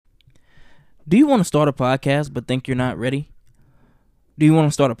Do you want to start a podcast but think you're not ready? Do you want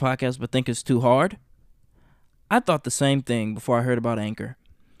to start a podcast but think it's too hard? I thought the same thing before I heard about Anchor.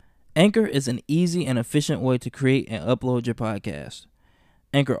 Anchor is an easy and efficient way to create and upload your podcast.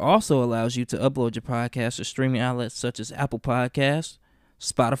 Anchor also allows you to upload your podcast to streaming outlets such as Apple Podcasts,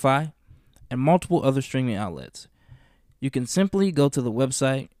 Spotify, and multiple other streaming outlets. You can simply go to the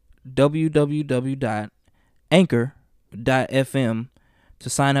website www.anchor.fm to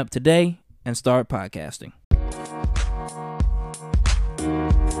sign up today and start podcasting.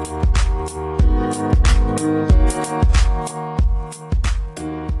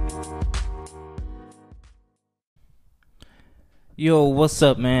 Yo, what's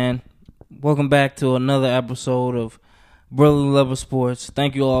up, man? Welcome back to another episode of Brotherly Love of Sports.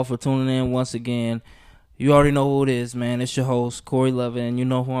 Thank you all for tuning in once again. You already know who it is, man. It's your host, Corey Lovett, and you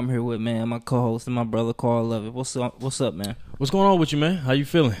know who I'm here with, man. My co-host and my brother, Carl Lovett. What's up, man? What's going on with you, man? How you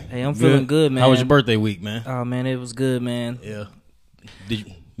feeling? Hey, I'm feeling good, man. How was your birthday week, man? Oh, man, it was good, man. Yeah.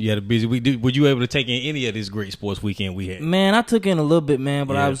 You had a busy week. Were you able to take in any of this great sports weekend we had? Man, I took in a little bit, man,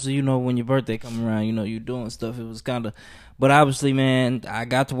 but Yeah. obviously, you know, when your birthday come around, you know, you're doing stuff. It was kind of, but obviously, man, I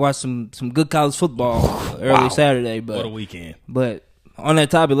got to watch some good college football early Saturday. But what a weekend. But on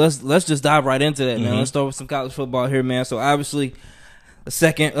that topic, let's just dive right into that, man. Mm-hmm. Let's start with some college football here, man. So obviously, the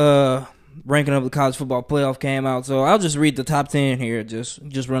second ranking of the college football playoff came out. So I'll just read the top 10 here, just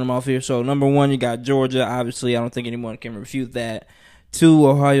run them off here. So number 1, you got Georgia. Obviously, I don't think anyone can refute that. 2,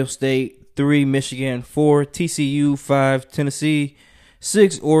 Ohio State. 3, Michigan. 4, TCU. 5, Tennessee.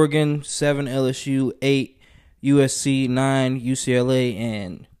 6, Oregon. 7, LSU. 8, USC. 9, UCLA.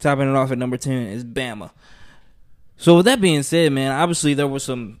 And topping it off at number 10 is Bama. So with that being said, man, obviously there were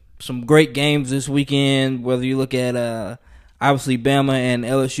some great games this weekend. Whether you look at obviously Bama and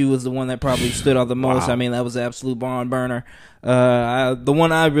LSU was the one that probably stood out the most. Wow. I mean, that was an absolute barn burner. The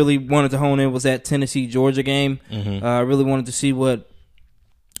one I really wanted to hone in was that Tennessee-Georgia game. Mm-hmm. I really wanted to see what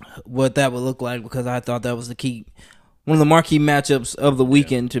that would look like because I thought that was one of the marquee matchups of the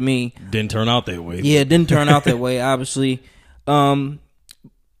weekend to me. Didn't turn out that way. Yeah, it didn't turn out that way, obviously. But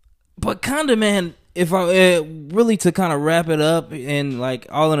kind of, man, if I really to kind of wrap it up and like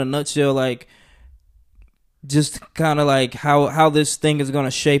all in a nutshell, like just kind of like how this thing is going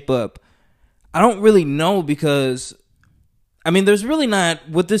to shape up, I don't really know because, I mean, there's really not,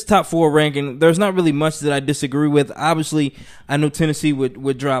 with this top 4 ranking, there's not really much that I disagree with. Obviously, I knew Tennessee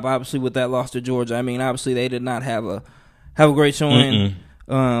would drop, obviously, with that loss to Georgia. I mean, obviously, they did not have a great showing.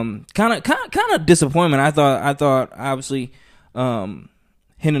 Kind of disappointment. I thought obviously,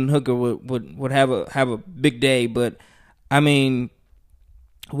 Hendon Hooker would have a big day, but I mean,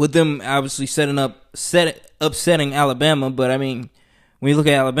 with them obviously upsetting Alabama, but I mean, when you look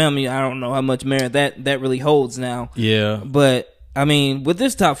at Alabama, I don't know how much merit that really holds now. Yeah. But I mean, with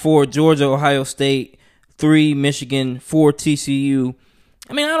this top 4, Georgia, Ohio State, 3, Michigan, 4, TCU.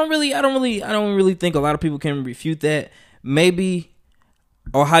 I mean, I don't really think a lot of people can refute that. Maybe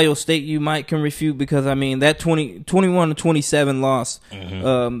Ohio State you can refute because I mean that 21-27 loss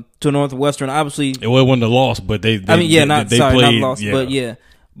to Northwestern, obviously It wasn't a loss, but they not played, loss, yeah. but yeah.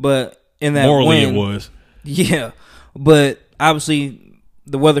 But in that morally win, it was. Yeah. But obviously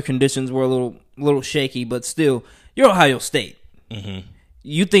the weather conditions were a little shaky, but still, you're Ohio State. Mm-hmm.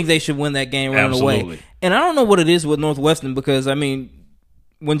 You think they should win that game running away. And I don't know what it is with Northwestern because I mean,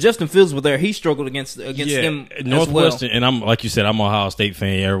 when Justin Fields was there, he struggled against them Northwestern, as well. and I'm like you said, I'm an Ohio State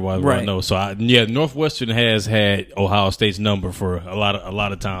fan. Everybody knows. So Northwestern has had Ohio State's number for a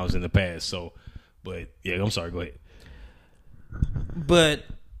lot of times in the past. So, but yeah, I'm sorry. Go ahead. But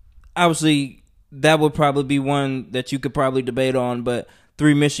obviously, that would probably be one that you could probably debate on. But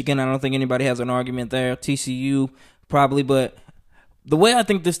 3, Michigan, I don't think anybody has an argument there. TCU probably, but the way I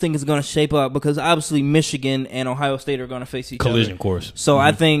think this thing is going to shape up, because obviously Michigan and Ohio State are going to face each Collision other. course. So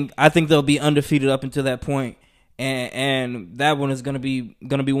I think they'll be undefeated up until that point, and that one is going to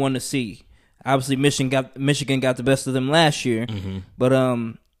be one to see. Obviously, Michigan got the best of them last year, but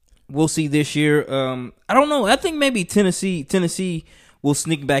we'll see this year. I don't know. I think maybe Tennessee will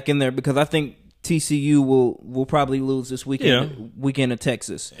sneak back in there because I think TCU will probably lose this weekend at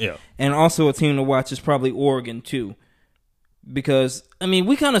Texas. Yeah, and also a team to watch is probably Oregon too. Because, I mean,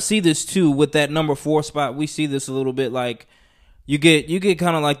 we kind of see this, too, with that number 4 spot. We see this a little bit like you get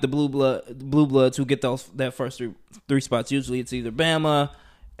kind of like the blue bloods who get that first three spots. Usually it's either Bama,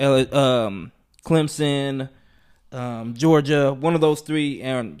 Clemson, Georgia, one of those 3.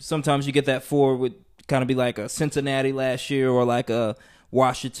 And sometimes you get that 4 would kind of be like a Cincinnati last year or like a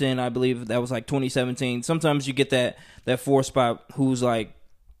Washington, I believe that was like 2017. Sometimes you get that 4 spot who's like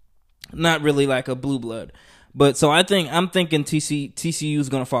not really like a blue blood. But so I'm thinking TCU is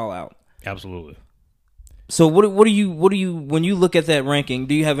going to fall out. Absolutely. So what do you when you look at that ranking?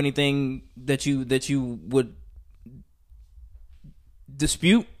 Do you have anything that you would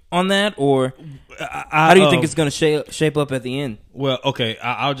dispute on that, or how do you think it's going to shape up at the end? Well, okay,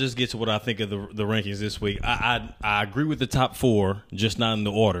 I'll just get to what I think of the rankings this week. I agree with the top 4, just not in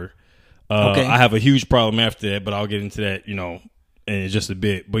the order. Okay. I have a huge problem after that, but I'll get into that, in just a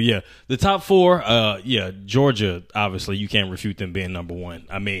bit. But yeah, the top 4, Georgia, obviously you can't refute them being number 1.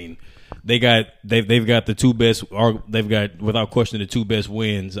 I mean, they've got the 2 best, or they've got without question the 2 best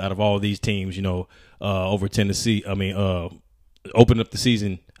wins out of all these teams, over Tennessee. I mean, opened up the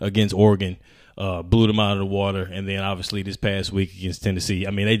season against Oregon, blew them out of the water, and then obviously this past week against Tennessee.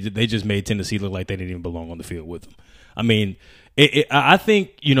 I mean, they just made Tennessee look like they didn't even belong on the field with them. I mean, I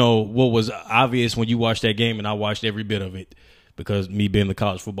think what was obvious when you watched that game, and I watched every bit of it because me being the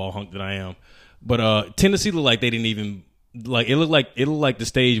college football hunk that I am. But Tennessee looked like they didn't even like. It looked like the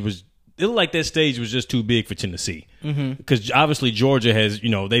stage was. It looked like that stage was just too big for Tennessee. Because obviously Georgia has,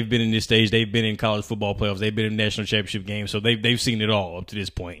 they've been in this stage. They've been in college football playoffs. They've been in national championship games. So they've seen it all up to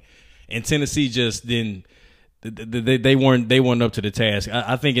this point. And Tennessee just didn't. They weren't up to the task.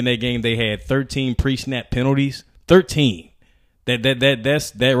 I think in that game they had 13 pre-snap penalties. 13.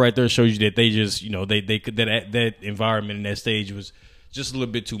 That right there shows you that they just they could that environment in that stage was just a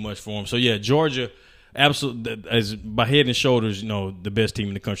little bit too much for them. So yeah, Georgia. Absolutely, as by head and shoulders, the best team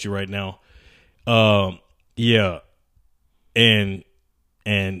in the country right now. Yeah, and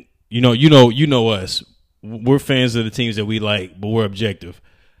us. We're fans of the teams that we like, but we're objective.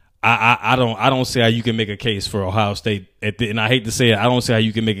 I don't see how you can make a case for Ohio State and I hate to say it, I don't see how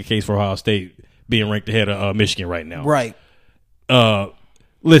you can make a case for Ohio State being ranked ahead of Michigan right now. Right.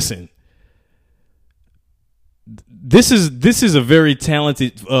 Listen. This is a very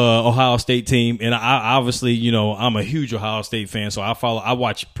talented Ohio State team, and I obviously I'm a huge Ohio State fan, so I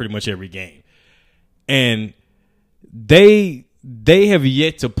watch pretty much every game, and they have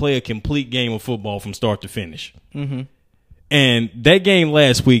yet to play a complete game of football from start to finish. And that game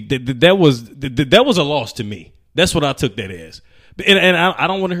last week that was a loss to me. That's what I took that as, and I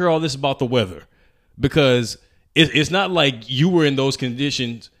don't want to hear all this about the weather because it's not like you were in those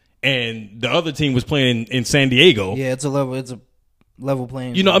conditions. And the other team was playing in San Diego. Yeah, it's a level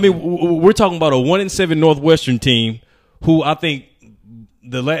playing. I mean, we're talking about a 1-7 Northwestern team who I think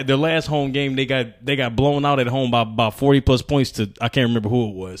their last home game they got blown out at home by about 40 plus points to I can't remember who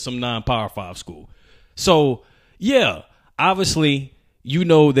it was, some non-Power 5 school. So yeah, obviously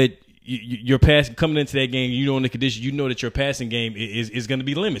that your pass coming into that game, in the condition, that your passing game is going to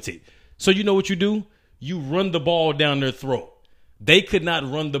be limited. So you know what you do? You run the ball down their throat. They could not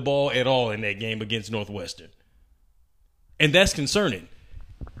run the ball at all in that game against Northwestern. And that's concerning.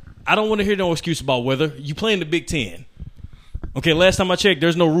 I don't want to hear no excuse about weather. You play in the Big Ten. Okay, last time I checked,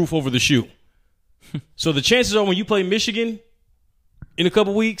 there's no roof over the shoe. So the chances are when you play Michigan in a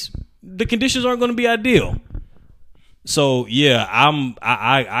couple weeks, the conditions aren't going to be ideal. So, yeah,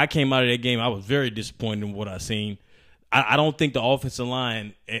 I came out of that game. I was very disappointed in what I seen. I don't think the offensive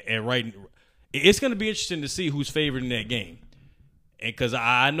line it's going to be interesting to see who's favored in that game. And because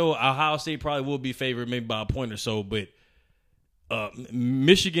I know Ohio State probably will be favored maybe by a point or so, but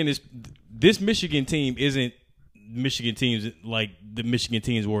this Michigan team isn't Michigan teams like the Michigan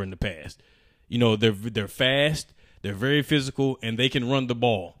teams were in the past. They're fast, they're very physical, and they can run the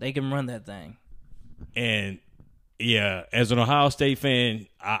ball. They can run that thing. And yeah, as an Ohio State fan,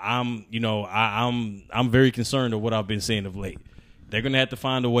 I'm very concerned of what I've been seeing of late. They're gonna have to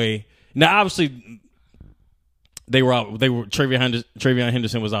find a way. Now, obviously, Travion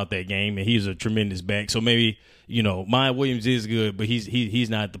Henderson was out that game, and he's a tremendous back. So maybe Maya Williams is good, but he's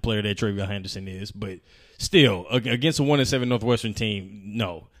not the player that Travion Henderson is. But still, against a 1-7 Northwestern team,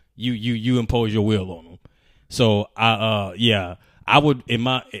 no, you impose your will on them. So I would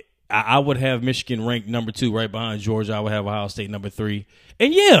have Michigan ranked number 2, right behind Georgia. I would have Ohio State number 3,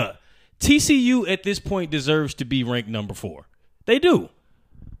 and yeah, TCU at this point deserves to be ranked number 4. They do.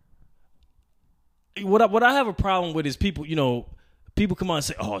 What I have a problem with is people come on and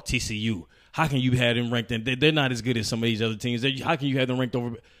say, "Oh, TCU, how can you have them ranked? They're not as good as some of these other teams. How can you have them ranked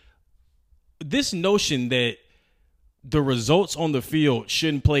over?" This notion that the results on the field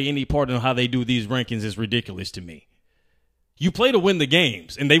shouldn't play any part in how they do these rankings is ridiculous to me. You play to win the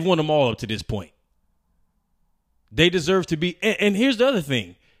games, and they've won them all up to this point. They deserve to be. And here's the other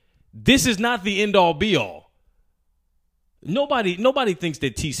thing: this is not the end all be all. Nobody thinks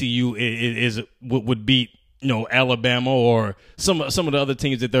that TCU would beat Alabama or some of the other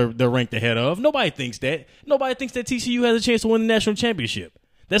teams that they're ranked ahead of. Nobody thinks that. Nobody thinks that TCU has a chance to win the national championship.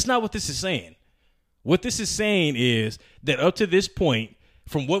 That's not what this is saying. What this is saying is that up to this point,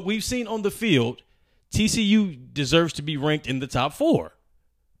 from what we've seen on the field, TCU deserves to be ranked in the top 4.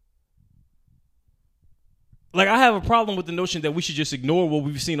 Like, I have a problem with the notion that we should just ignore what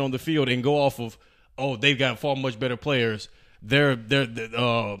we've seen on the field and go off of, oh, they've got far much better players. They're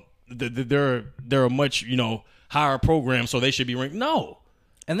a much, higher program, so they should be ranked. No.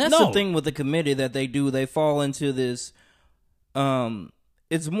 And that's the thing with the committee that they do. They fall into this.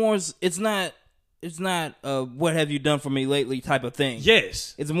 It's not what have you done for me lately type of thing.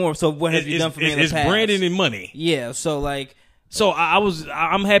 Yes. It's more so what have you done for me in the past. It's branding and money. Yeah. So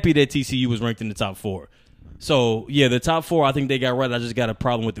I'm happy that TCU was ranked in the top 4. So yeah, the top 4 I think they got right. I just got a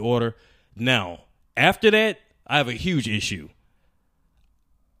problem with the order. Now after that, I have a huge issue.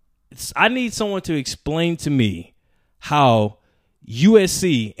 I need someone to explain to me how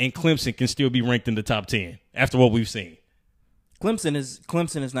USC and Clemson can still be ranked in the top 10 after what we've seen. Clemson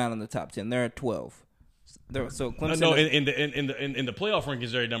is not in the top 10. They're at 12. So Clemson. No, in the playoff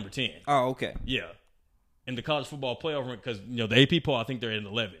rankings they're at number 10. Oh, okay. Yeah, in the college football playoff rank because the AP poll I think they're at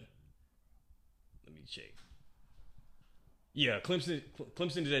 11. Let me check. Yeah,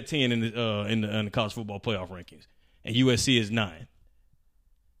 Clemson is at 10 in the college football playoff rankings, and USC is 9.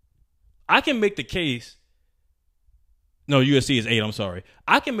 I can make the case. No, USC is 8. I'm sorry.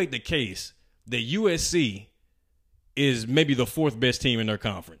 I can make the case that USC is maybe the 4th best team in their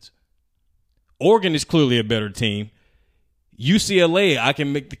conference. Oregon is clearly a better team. UCLA, I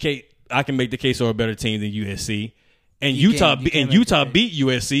can make the case are a better team than USC. And Utah beat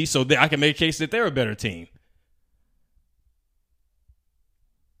USC, so I can make a case that they're a better team.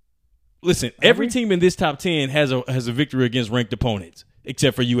 Listen, every team in this top 10 has a victory against ranked opponents,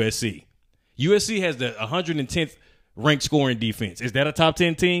 except for USC. USC has the 110th ranked scoring defense. Is that a top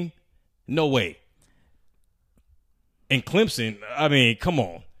 10 team? No way. And Clemson, I mean, come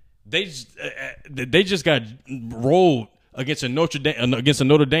on. They just got rolled against a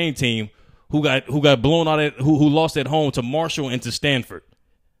Notre Dame team who got blown out who lost at home to Marshall and to Stanford.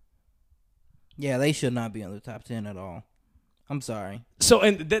 Yeah, they should not be in the top 10 at all. I'm sorry. So,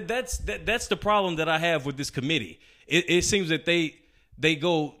 and that's the problem that I have with this committee. It seems that they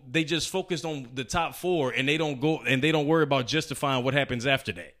just focus on the top 4 and they don't worry about justifying what happens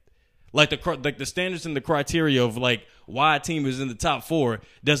after that. Like the standards and the criteria of like why a team is in the top 4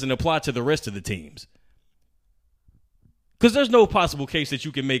 doesn't apply to the rest of the teams. Because there's no possible case that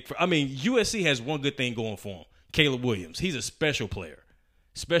you can make for. I mean, USC has one good thing going for him. Caleb Williams. He's a special player.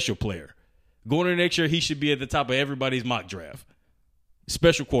 Special player. Going into next year, he should be at the top of everybody's mock draft.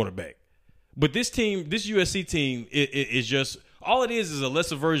 Special quarterback. But this USC team is just all it is a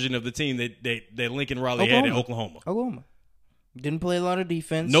lesser version of the team that Lincoln Riley had in Oklahoma. Didn't play a lot of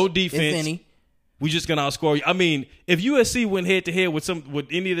defense. No defense. If any. We just gonna outscore you. I mean, if USC went head to head with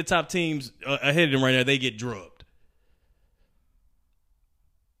any of the top teams ahead of them right now, they get drubbed.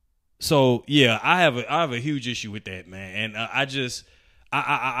 So yeah, I have a huge issue with that, man, and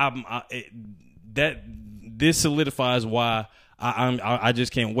this solidifies why I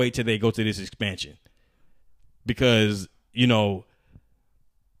just can't wait till they go to this expansion because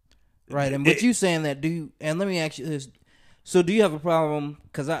right. And you saying that and let me ask you this. So do you have a problem?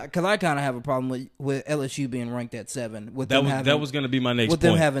 Because I kind of have a problem with LSU being ranked at 7. That was going to be my next point. With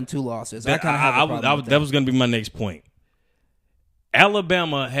them having 2 losses. I kind of have a problem with that. That was going to be my next point.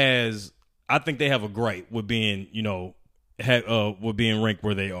 Alabama I think they have a gripe with being, with being ranked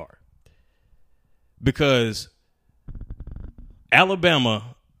where they are. Because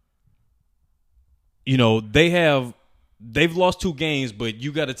Alabama, they've lost 2 games, but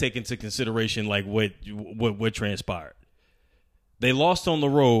you got to take into consideration like what transpired. They lost on the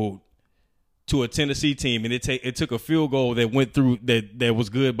road to a Tennessee team, and it took a field goal that went through that was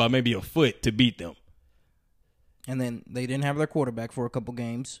good by maybe a foot to beat them. And then they didn't have their quarterback for a couple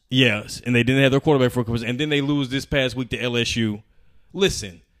games. Yes, and they didn't have their quarterback for a couple, and then they lose this past week to LSU.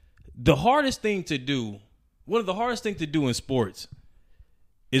 Listen, one of the hardest things to do in sports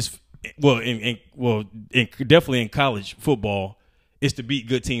is definitely in college football is to beat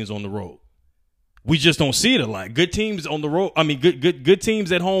good teams on the road. We just don't see it a lot. Good teams on the road. I mean, good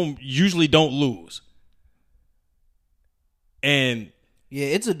teams at home usually don't lose. And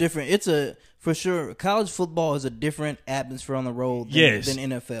yeah, for sure. College football is a different atmosphere on the road than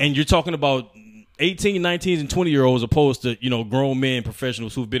NFL. And you're talking about 18, 19, and 20-year-olds opposed to grown men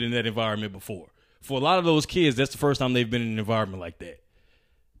professionals who've been in that environment before. For a lot of those kids, that's the first time they've been in an environment like that.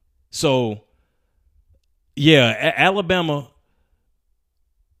 So, yeah, Alabama.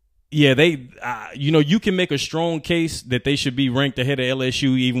 Yeah, they, you can make a strong case that they should be ranked ahead of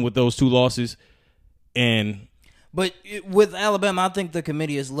LSU even with those 2 losses. But with Alabama, I think the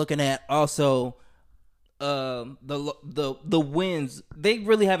committee is looking at also the wins. They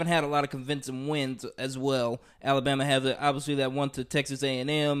really haven't had a lot of convincing wins as well. Alabama has obviously that one to Texas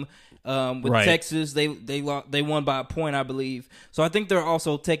A&M. With Texas, they won by a point, I believe. So I think they're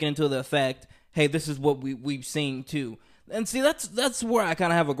also taking into the fact, hey, this is what we've seen too. And see, that's where I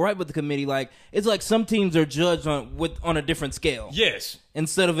kind of have a gripe with the committee. Like, it's like some teams are judged on a different scale. Yes,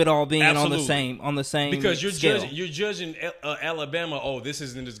 instead of it all being Absolutely. on the same because scale. you're judging Alabama. Oh, this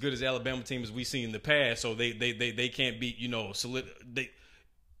isn't as good as Alabama team as we've seen in the past, so they can't be solid.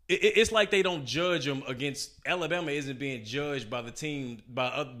 It's like they don't judge them against Alabama. Isn't being judged by the team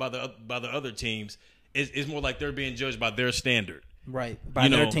by the other teams. It's more like they're being judged by their standard, right? By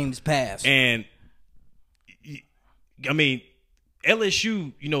their team's past. And I mean,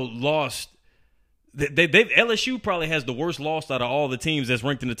 LSU, lost. LSU probably has the worst loss out of all the teams that's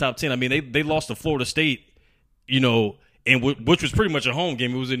ranked in the top 10. I mean, they lost to Florida State, and which was pretty much a home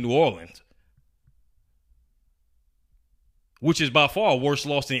game. It was in New Orleans, which is by far a worse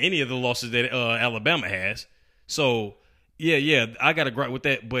loss than any of the losses that Alabama has. So, yeah, I got to gripe with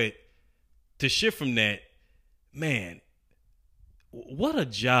that. But to shift from that, man, what a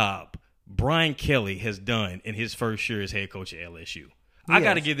job Brian Kelly has done in his first year as head coach at LSU. I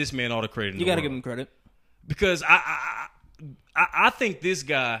got to give this man all the credit in the world. You got to give him credit. Because I think this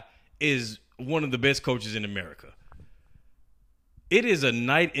guy is one of the best coaches in America. It is a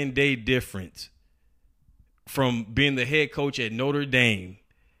night and day difference from being the head coach at Notre Dame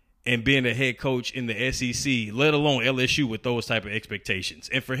and being a head coach in the SEC, let alone LSU with those type of expectations.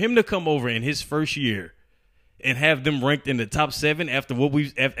 And for him to come over in his first year and have them ranked in the top 7 after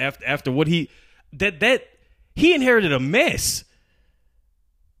what he inherited a mess.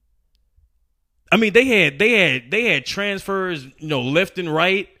 I mean, they had transfers, left and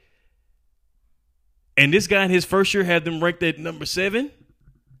right, and this guy in his first year had them ranked at number 7.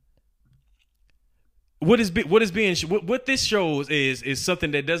 What this shows is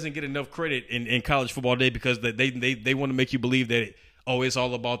something that doesn't get enough credit in college football today, because they want to make you believe that it's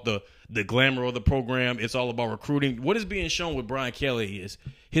all about the glamour of the program, it's all about recruiting. What is being shown with Brian Kelly is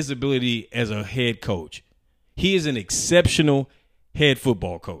his ability as a head coach. He is an exceptional head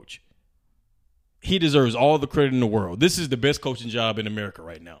football coach. He deserves all the credit in the world. This is the best coaching job in America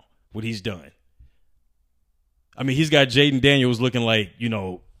right now, what he's done. I mean, he's got Jaden Daniels looking like,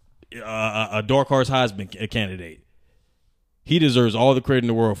 a dark horse Heisman candidate. He deserves all the credit in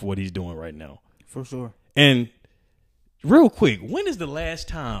the world for what he's doing right now. For sure. And real quick, when is the last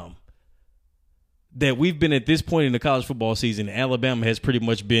time that we've been at this point in the college football season, Alabama has pretty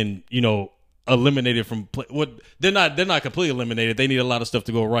much been, eliminated from play? They're not completely eliminated. They need a lot of stuff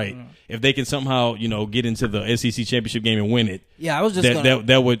to go right. If they can somehow, get into the SEC championship game and win it. Yeah, I was just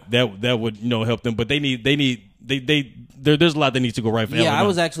that would help them. But there's a lot that needs to go right for Alabama. I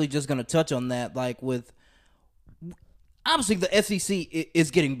was actually just going to touch on that. Like, with obviously the SEC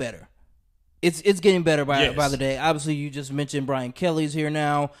is getting better. It's getting better by the day. Obviously, you just mentioned Brian Kelly's here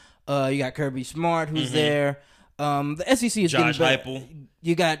now. You got Kirby Smart who's there. The SEC is Josh getting better. Heupel.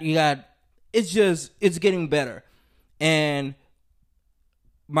 You got. It's getting better. And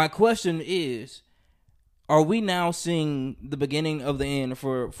my question is, are we now seeing the beginning of the end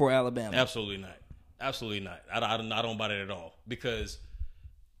for Alabama? Absolutely not. Absolutely not. I don't buy that at all, because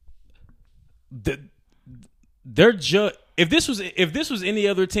if this was any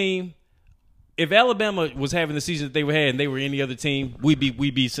other team, if Alabama was having the season that they were had and they were any other team, we'd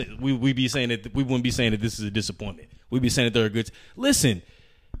be saying that we wouldn't be saying that this is a disappointment. We'd be saying that they're a good. Listen,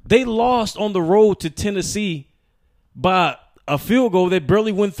 they lost on the road to Tennessee by a field goal that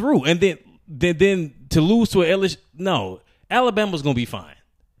barely went through, and then to lose to a LSU. No, Alabama's gonna be fine.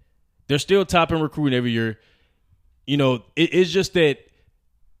 They're still top in recruiting every year. It's just that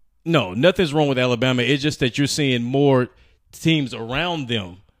nothing's wrong with Alabama. It's just that you're seeing more teams around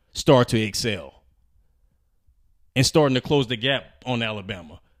them start to excel and starting to close the gap on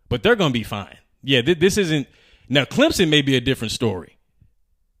Alabama. But they're going to be fine. Yeah, this isn't – now, Clemson may be a different story,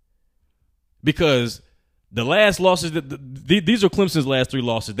 because the last losses – these are Clemson's last 3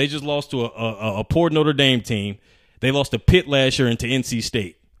 losses. They just lost to a poor Notre Dame team. They lost to Pitt last year and to NC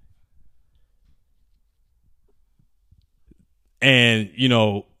State. And,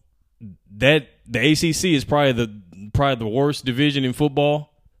 that the ACC is probably the worst division in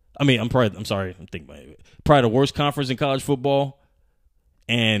football. I mean, I'm thinking about it. Probably the worst conference in college football.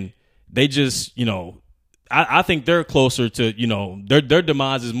 And they just, I think they're closer to, their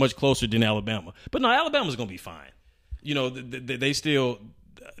demise is much closer than Alabama. But no, Alabama's going to be fine.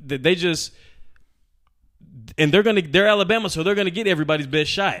 And they're Alabama, so they're going to get everybody's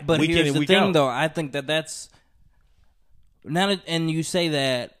best shot. But here's the thing, though. I think that's, and you say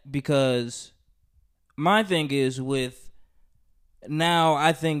that because my thing is with now.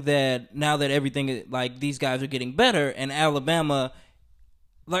 I think that now that everything like these guys are getting better, and Alabama,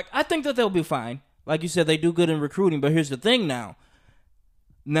 like I think that they'll be fine. Like you said, they do good in recruiting, but here's the thing now.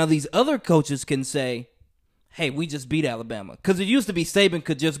 Now these other coaches can say, hey, we just beat Alabama. Because it used to be Saban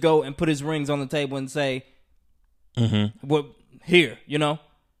could just go and put his rings on the table and say, well, here,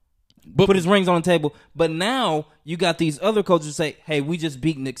 put his rings on the table. But now you got these other coaches say, hey, we just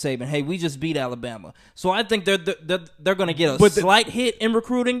beat Nick Saban. Hey, we just beat Alabama. So I think they're going to get a slight hit in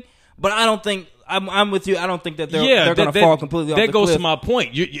recruiting, but I don't think I'm with you. I don't think that they're going to fall completely off the cliff. That goes to my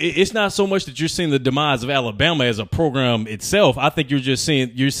point. It's not so much that you're seeing the demise of Alabama as a program itself. I think you're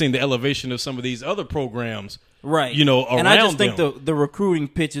seeing the elevation of some of these other programs. Right. Around and I just think them. the recruiting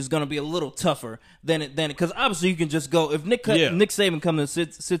pitch is going to be a little tougher than because obviously you can just go if Nick Saban comes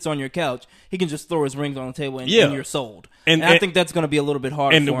and sits on your couch, he can just throw his rings on the table and you're sold. And I think that's going to be a little bit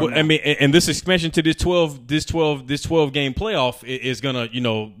harder for him. I mean, and this expansion to this 12 game playoff is going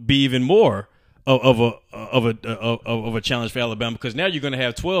to be even more of a challenge for Alabama, because now you're going to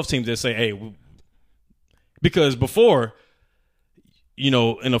have 12 teams that say, hey, because before, in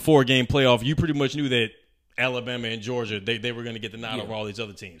a 4-game playoff, you pretty much knew that Alabama and Georgia, they were going to get the nod over all these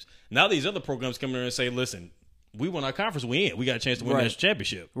other teams. Now these other programs come in and say, listen, we won our conference, we in. We got a chance to win the national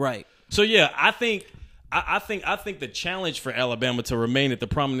championship. Right. So yeah, I think the challenge for Alabama to remain at the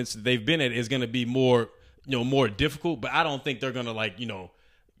prominence that they've been at is going to be more difficult, but I don't think they're going to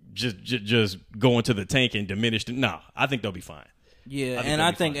just go into the tank and diminish them. No, I think they'll be fine. Yeah,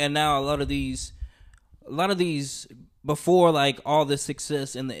 I think now a lot of these before like all this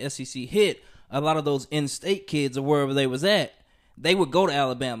success in the SEC hit, a lot of those in-state kids or wherever they was at, they would go to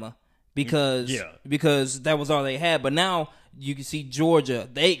Alabama because that was all they had. But now you can see Georgia,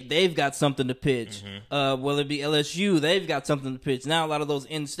 they've got something to pitch. Whether it be LSU, they've got something to pitch. Now a lot of those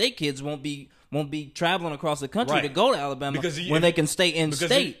in-state kids won't be traveling across the country to go to Alabama when they can stay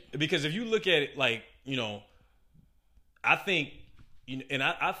in-state. Because if you look at it like, I think,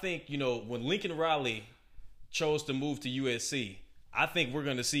 when Lincoln Riley chose to move to USC, I think we're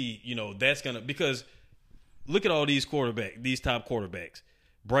going to see, that's going to – because look at all these top quarterbacks.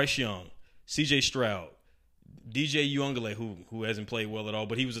 Bryce Young, C.J. Stroud, DJ Uiagalelei, who hasn't played well at all,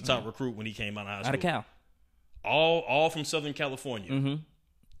 but he was a top recruit when he came out of high school. Out of Cal. All from Southern California.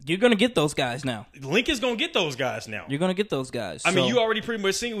 You're going to get those guys now. Lincoln's going to get those guys now. You're going to get those guys. I mean, you already pretty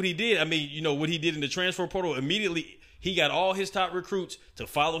much seen what he did. I mean, what he did in the transfer portal. Immediately, he got all his top recruits to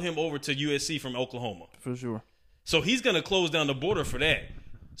follow him over to USC from Oklahoma. For sure. So he's going to close down the border for that.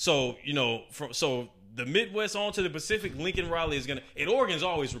 So, so the Midwest on to the Pacific, Lincoln Riley is going to – and Oregon's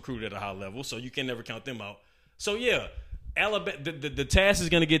always recruited at a high level, so you can never count them out. So, yeah, Alabama, the task is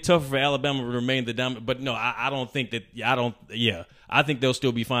going to get tougher for Alabama to remain the dominant. But, no, I don't think that – I think they'll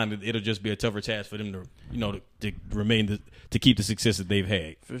still be fine. It'll just be a tougher task for them to, to remain to keep the success that they've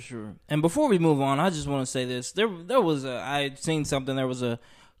had. For sure. And before we move on, I just want to say this. There was I had seen something. There was a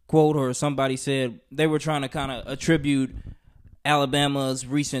quote or somebody said they were trying to kind of attribute Alabama's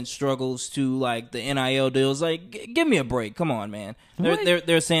recent struggles to like the NIL deals. Like, give me a break. Come on, man.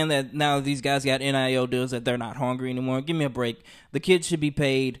 They're saying that now these guys got NIL deals that they're not hungry anymore. Give me a break. The kids should be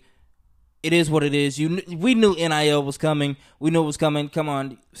paid. It is what it is. We knew NIL was coming. We knew it was coming. Come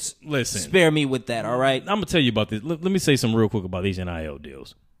on, listen. Spare me with that. All right. I'm gonna tell you about this. Let me say something real quick about these NIL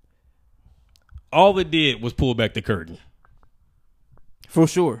deals. All it did was pull back the curtain. For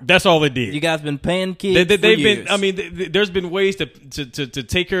sure. That's all it did. You guys been paying kids for years. I mean, there's been ways to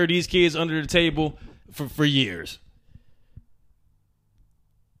take care of these kids under the table for years.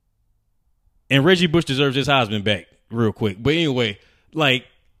 And Reggie Bush deserves his Heisman back real quick. But anyway,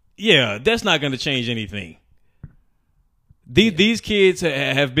 yeah, that's not going to change anything. These kids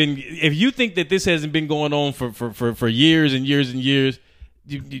have been. If you think that this hasn't been going on for years and years and years,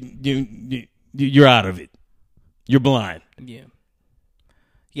 you're out of it. You're blind. Yeah.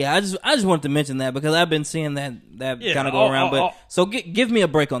 Yeah, I just wanted to mention that because I've been seeing that kind of go around. But so give me a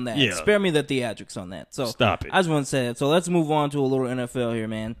break on that. Yeah. Spare me the theatrics on that. So stop it. I just want to say that. So let's move on to a little NFL here,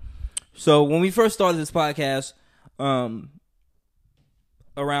 man. So when we first started this podcast, around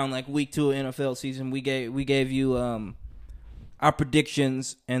like week 2 of NFL season, we gave you our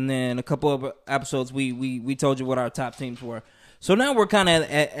predictions, and then a couple of episodes we told you what our top teams were. So now we're kind of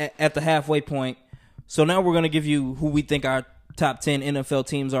at the halfway point. So now we're gonna give you who we think our top 10 NFL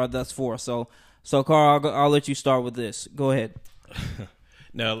teams are thus far. So Carl, I'll let you start with this. Go ahead.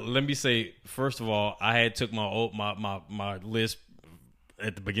 Now, let me say, first of all, I had took my list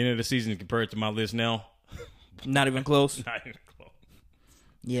at the beginning of the season compared to my list now. Not even close? Not even close.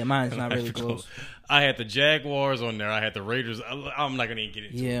 Yeah, mine's not really close. I had the Jaguars on there. I had the Raiders. I'm not going to get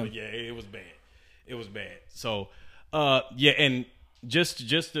into it. But yeah, it was bad. It was bad. So, yeah, and just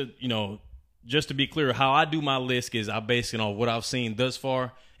to be clear, how I do my list is I base it on what I've seen thus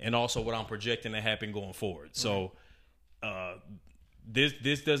far and also what I'm projecting to happen going forward. So, this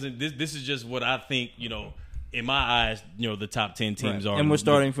is just what I think, in my eyes, the top 10 teams are. And we're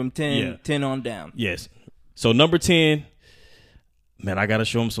starting from 10 on down. Yes. So number 10, man, I gotta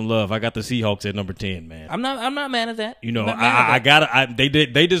show them some love. I got the Seahawks at number 10, man. I'm not mad at that.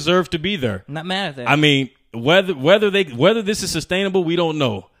 They deserve to be there. I'm not mad at that. I mean, whether this is sustainable, we don't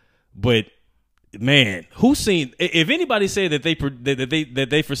know. But man, if anybody said that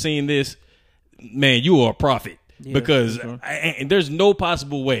they foreseen this, man, you are a prophet. Yeah, because and there's no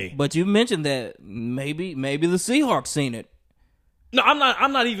possible way. But you mentioned that maybe the Seahawks seen it. No, I'm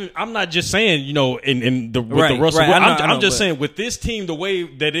not just saying, with the Russell. Right. I'm just saying with this team, the way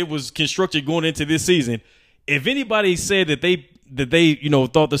that it was constructed going into this season, if anybody said that they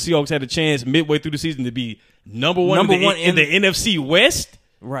thought the Seahawks had a chance midway through the season to be number one in the NFC West,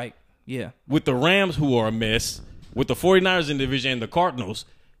 right? Yeah, with the Rams, who are a mess, with the 49ers in the division and the Cardinals.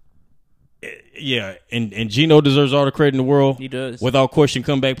 Yeah, and Geno deserves all the credit in the world. He does. Without question,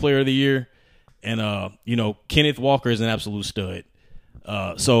 comeback player of the year. And, Kenneth Walker is an absolute stud.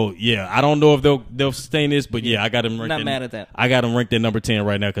 So, yeah, I don't know if they'll sustain this, but, yeah, I got him ranked. Not mad at that. I got him ranked at number 10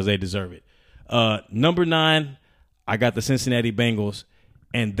 right now because they deserve it. Number 9, I got the Cincinnati Bengals,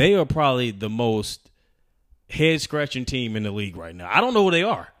 and they are probably the most head-scratching team in the league right now. I don't know who they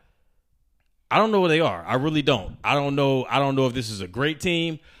are. I really don't. I don't know if this is a great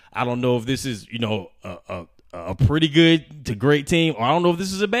team. I don't know if this is, a pretty good to great team, or I don't know if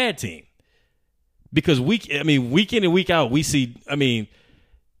this is a bad team. Because week in and week out, we see,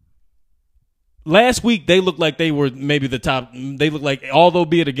 last week they looked like they were maybe the top. They looked like, although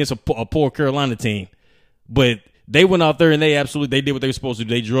be it against a poor Carolina team, but they went out there and they did what they were supposed to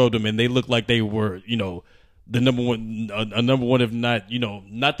do. They drove them and they looked like they were, the number one, if not,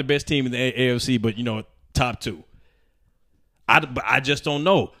 not the best team in the AFC, but, top 2. I just don't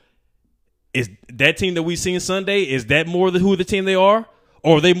know. Is that team that we seen Sunday, is that more who the team they are?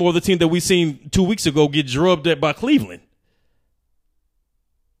 Or are they more the team that we seen 2 weeks ago get drubbed at by Cleveland?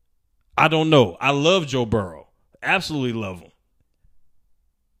 I don't know. I love Joe Burrow. Absolutely love him.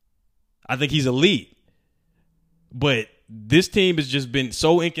 I think he's elite. But this team has just been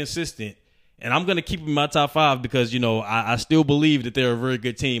so inconsistent. And I'm going to keep him in my top 5 because, I still believe that they're a very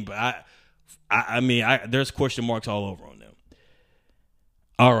good team. But there's question marks all over on them.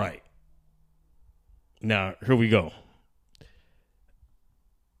 All right. Now, here we go.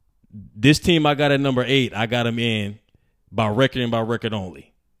 This team I got at number 8, I got them in by record and by record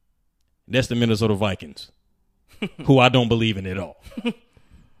only. That's the Minnesota Vikings, who I don't believe in at all.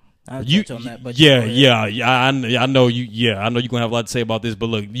 I'll touch on that, but I know you. Yeah, I know you're gonna have a lot to say about this, but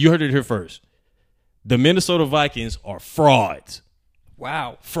look, you heard it here first. The Minnesota Vikings are frauds.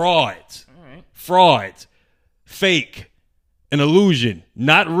 Wow, frauds. All right, frauds, fake, an illusion,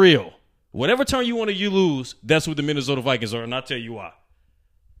 not real. Whatever term you want to use, that's what the Minnesota Vikings are, and I'll tell you why.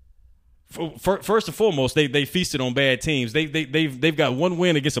 First and foremost, they feasted on bad teams. They've got one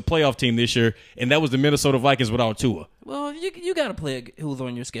win against a playoff team this year, and that was the Minnesota Vikings without Tua. Well, you got to play who's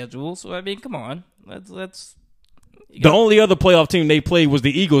on your schedule. So come on, let's. The only other playoff team they played was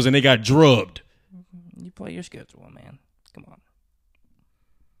the Eagles, and they got drubbed. You play your schedule, man. Come on.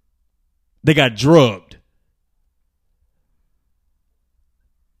 They got drubbed.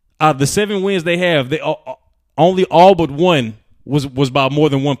 Out of the 7 wins they have, they only all but one was by more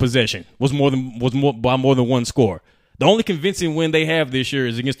than one possession. Was by more than one score. The only convincing win they have this year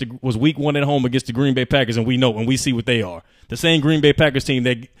is was week 1 at home against the Green Bay Packers, and we know and we see what they are. The same Green Bay Packers team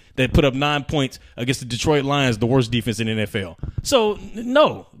that put up 9 points against the Detroit Lions, the worst defense in the NFL. So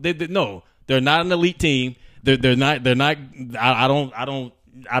no, they're not an elite team. They're not.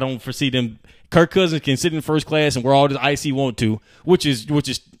 I don't foresee them. Kirk Cousins can sit in first class and wear all this ice he want to, which is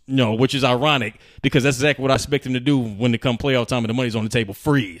ironic because that's exactly what I expect him to do when it come playoff time and the money's on the table.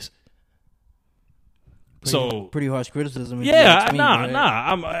 Freeze. Pretty harsh criticism. Yeah, I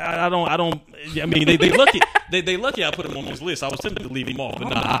don't. I mean, they lucky. They lucky I put him on this list. I was tempted to leave him off,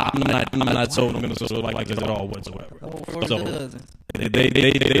 but I'm not sold on Minnesota Vikings at all whatsoever. So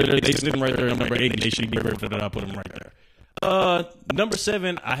they sitting right there at number 8. And they should be grateful that I put them right there. Number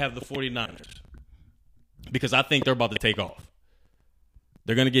 7, I have the 49ers because I think they're about to take off.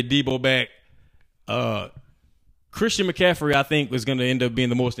 They're going to get Debo back. Christian McCaffrey, I think, is going to end up being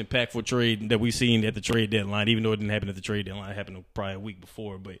the most impactful trade that we've seen at the trade deadline, even though it didn't happen at the trade deadline. It happened probably a week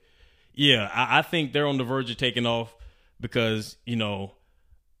before. But, yeah, I think they're on the verge of taking off because,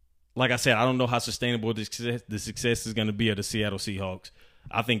 like I said, I don't know how sustainable the success is going to be of the Seattle Seahawks.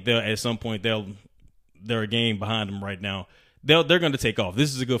 I think at some point they'll they're a game behind them right now. They're going to take off.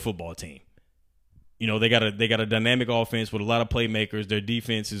 This is a good football team. You know, they got a dynamic offense with a lot of playmakers. Their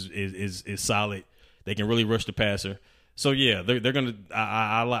defense is solid. They can really rush the passer. So yeah, they're gonna.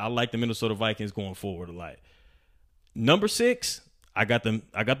 I like the Minnesota Vikings going forward a lot. Number 6, I got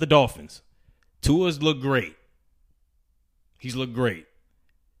the Dolphins. Tua's looked great. He's looked great.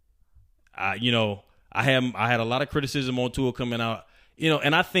 I had a lot of criticism on Tua coming out.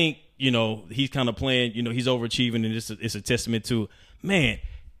 And I think he's kind of playing. He's overachieving, and it's a testament to, man.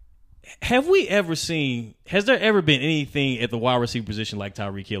 Has there ever been anything at the wide receiver position like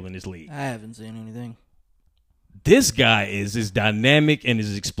Tyreek Hill in this league? I haven't seen anything. This guy is as dynamic and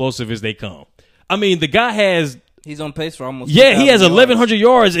as explosive as they come. I mean, the guy has. He's on pace for almost. Yeah, he has 1,100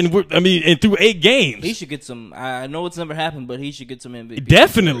 yards, and through 8 games. He should get some. I know it's never happened, but he should get some MVP.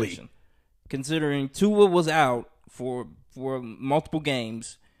 Definitely. Considering Tua was out for multiple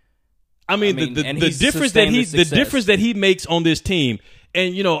games. I mean the difference that he makes on this team.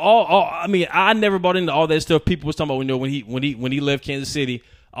 And I never bought into all that stuff people was talking about. When he left Kansas City,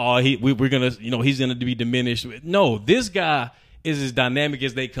 we're gonna he's gonna be diminished. No, this guy is as dynamic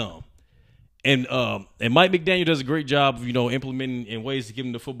as they come, and Mike McDaniel does a great job of implementing in ways to give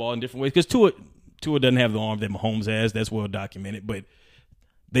him the football in different ways. Because Tua doesn't have the arm that Mahomes has. That's well documented, but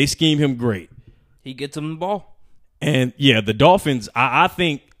they scheme him great. He gets him the ball. And yeah, the Dolphins. I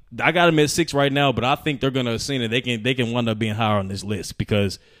think. I got them at 6 right now, but I think they're going to ascend and they can wind up being higher on this list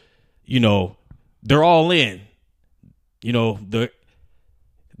because, they're all in.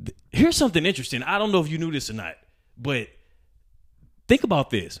 Here's something interesting. I don't know if you knew this or not, but think about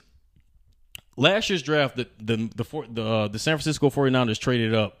this. Last year's draft, the San Francisco 49ers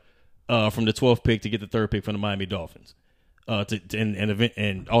traded up from the 12th pick to get the 3rd pick from the Miami Dolphins,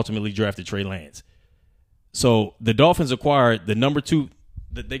 and ultimately drafted Trey Lance. So the Dolphins acquired the number 2.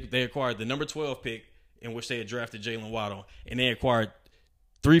 They acquired the number 12 pick in which they had drafted Jalen Waddle, and they acquired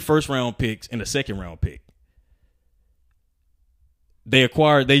 3 first-round picks and a second-round pick. They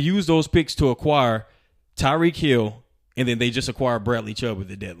used those picks to acquire Tyreek Hill, and then they just acquired Bradley Chubb at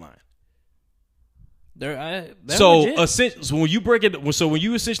the deadline. So when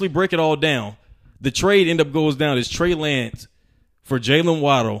you essentially break it all down, the trade goes down as Trey Lance for Jalen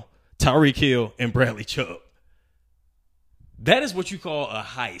Waddle, Tyreek Hill, and Bradley Chubb. That is what you call a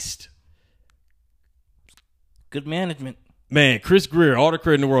heist. Good management. Man, Chris Greer, all the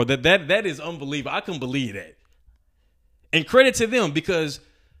credit in the world. That is unbelievable. I couldn't believe that. And credit to them because,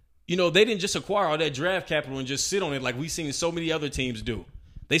 they didn't just acquire all that draft capital and just sit on it like we've seen so many other teams do.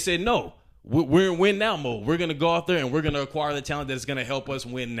 They said, no, we're in win now mode. We're going to go out there and we're going to acquire the talent that's going to help us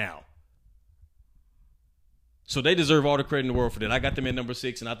win now. So they deserve all the credit in the world for that. I got them at number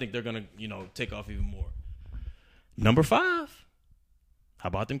 6, and I think they're going to, take off even more. Number 5. How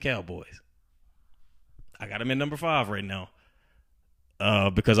about them Cowboys? I got them at number 5 right now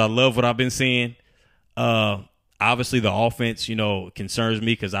because I love what I've been seeing. Obviously, the offense, concerns me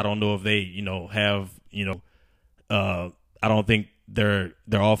because I don't know if they, have, I don't think their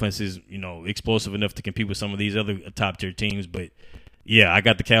offense is, explosive enough to compete with some of these other top-tier teams. But, yeah, I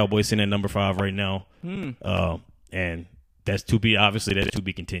got the Cowboys sitting at number 5 right now. And that's to be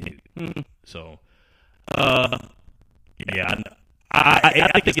continued. So, yeah,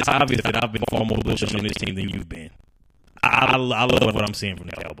 I think it's obvious that I've been far more bullish on this team than you've been. I love what I'm seeing from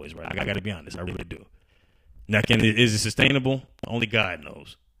the Cowboys right now. I got to be honest. I really do. Now, is it sustainable? Only God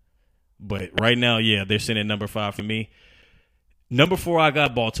knows. But right now, yeah, they're sitting at number 5 for me. Number 4, I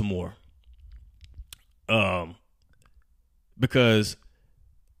got Baltimore. Because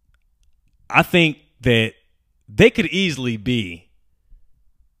I think that they could easily be.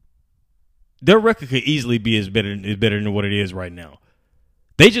 Their record could easily be better than what it is right now.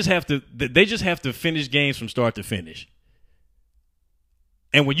 They just have to finish games from start to finish.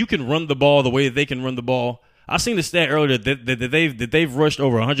 And when you can run the ball the way that they can run the ball, I seen the stat earlier that they've rushed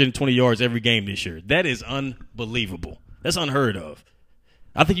over 120 yards every game this year. That is unbelievable. That's unheard of.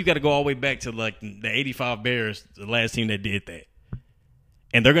 I think you got to go all the way back to like the 85 Bears, the last team that did that.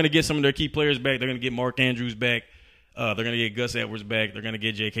 And they're going to get some of their key players back. They're going to get Mark Andrews back. They're going to get Gus Edwards back. They're going to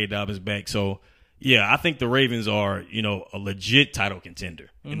get J.K. Dobbins back. So, yeah, I think the Ravens are, a legit title contender.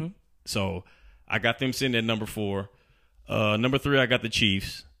 Mm-hmm. And so I got them sitting at number 4. Number 3, I got the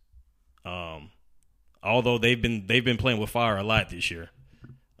Chiefs. Although they've been playing with fire a lot this year.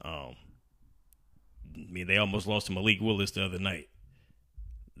 They almost lost to Malik Willis the other night.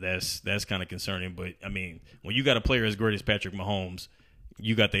 That's kind of concerning. But, when you got a player as great as Patrick Mahomes,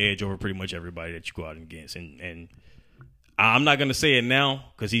 you got the edge over pretty much everybody that you go out against. And I'm not going to say it now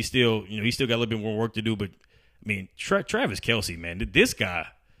because he's still got a little bit more work to do. But, Travis Kelce, man, this guy,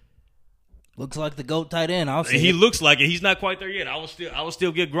 Looks like the GOAT tight end. I'll say he looks like it. He's not quite there yet. I will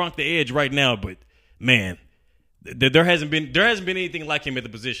still give Gronk the edge right now, but man, there hasn't been anything like him at the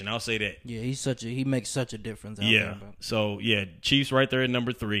position. I'll say that. Yeah, he makes such a difference. Yeah. So yeah, Chiefs right there at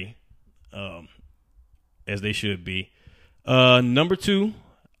number 3, as they should be. Number 2,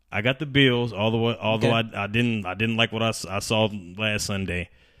 I got the Bills. Although I didn't like what I saw last Sunday.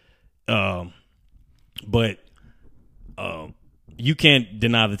 But you can't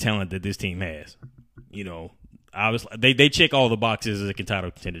deny the talent that this team has. You know, obviously they check all the boxes as a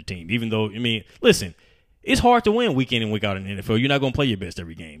title contender team. Even though, I mean, listen, it's hard to win week in and week out in the NFL. You're not going to play your best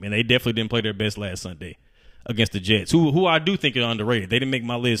every game, and they definitely didn't play their best last Sunday against the Jets, who I do think are underrated. They didn't make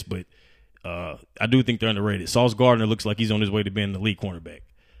my list, but I do think they're underrated. Sauce Gardner looks like he's on his way to being the lead cornerback.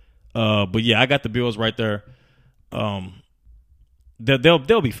 But yeah, I got the Bills right there.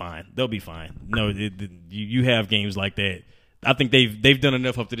 They'll be fine. They'll be fine. No, you have games like that. I think they've done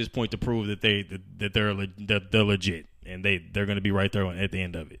enough up to this point to prove that they're legit, and they're going to be right there at the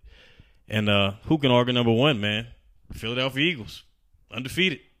end of it. And who can argue number 1, man? Philadelphia Eagles,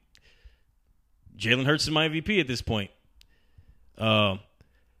 undefeated. Jalen Hurts is my MVP at this point. Now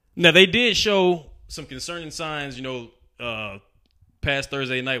they did show some concerning signs, you know, past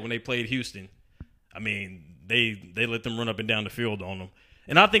Thursday night when they played Houston. I mean, they let them run up and down the field on them.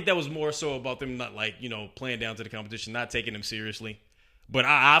 And I think that was more so about them not, like, you know, playing down to the competition, not taking them seriously. But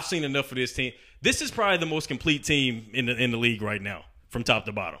I've seen enough of this team. This is probably the most complete team in the league right now, from top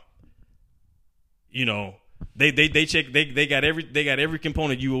to bottom. You know, they got every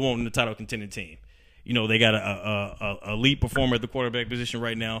component you would want in the title contending team. You know, they got a elite performer at the quarterback position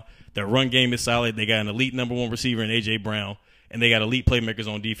right now. Their run game is solid. They got an elite number 1 receiver in A.J. Brown. And they got elite playmakers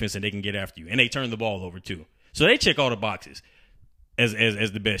on defense, and they can get after you. And they turn the ball over, too. So they check all the boxes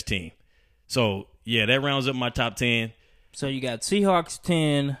as the best team. So, yeah, that rounds up my top 10. So you got Seahawks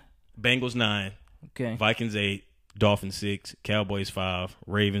 10. Bengals 9. Okay. Vikings 8. Dolphins 6. Cowboys 5.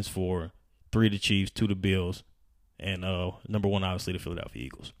 Ravens 4. 3 to Chiefs, 2 to Bills. And number 1, obviously, the Philadelphia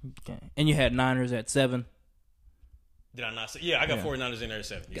Eagles. Okay. And you had Niners at 7. Did I not say? Yeah, I got 49ers in there at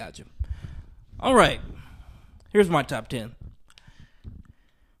 7. Yeah. Gotcha. All right. Here's my top 10.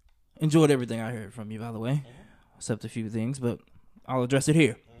 Enjoyed everything I heard from you, by the way, except a few things, but I'll address it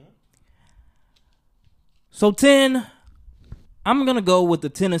here. So 10, I'm going to go with the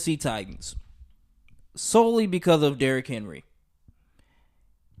Tennessee Titans, solely because of Derrick Henry.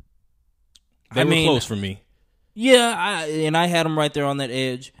 They were close for me. Yeah, I had him right there on that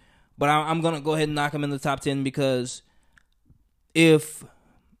edge, but I'm going to go ahead and knock him in the top 10 because if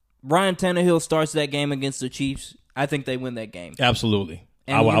Ryan Tannehill starts that game against the Chiefs, I think they win that game. Absolutely.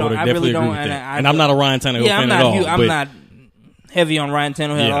 And, I would definitely agree with that. And I'm not a Ryan Tannehill fan at all. I'm not heavy on Ryan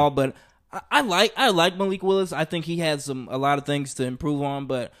Tannehill at all, but I like Malik Willis. I think he has a lot of things to improve on,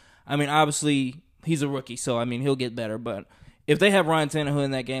 but I mean, obviously he's a rookie, so I mean he'll get better. But if they have Ryan Tannehill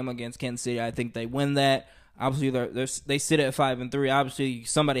in that game against Kansas City, I think they win that. Obviously, they sit at 5-3. Obviously,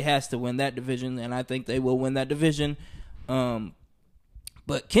 somebody has to win that division, and I think they will win that division.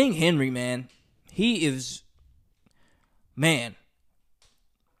 But King Henry, man, he is, man,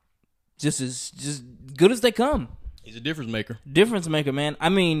 just good as they come. He's a difference maker. Difference maker, man. I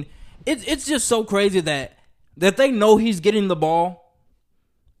mean, it's just so crazy that they know he's getting the ball,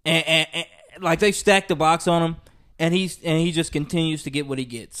 and like they stacked the box on him, and he just continues to get what he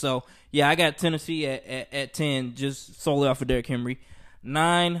gets. So yeah, I got Tennessee at 10, just solely off of Derrick Henry.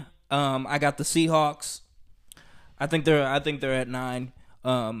 9, I got the Seahawks. I think they're at 9.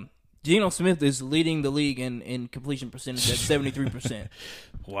 Geno Smith is leading the league in completion percentage at 73%.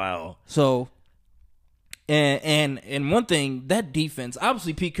 Wow. So, and one thing, that defense,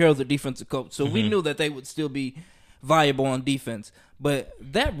 obviously Pete Carroll's a defensive coach, so we knew that they would still be viable on defense. But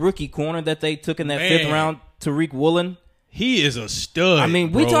that rookie corner that they took in that 5th round, Tariq Woolen, he is a stud. I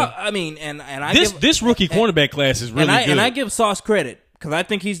mean, this rookie cornerback class is really good. And I give Sauce credit because I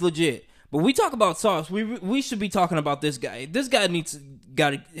think he's legit. But we talk about Sauce, we should be talking about this guy. This guy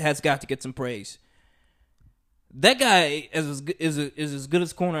has got to get some praise. That guy is as good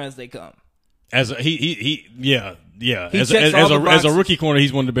as corner as they come. As a rookie corner,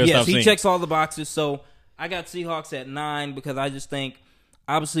 he's one of the best I've seen. He checks all the boxes. So I got Seahawks at 9 because I just think,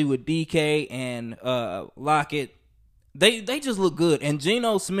 obviously with DK and Lockett, they just look good. And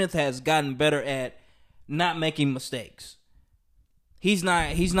Geno Smith has gotten better at not making mistakes. He's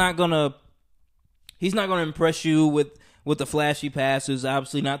not gonna impress you with the flashy passes.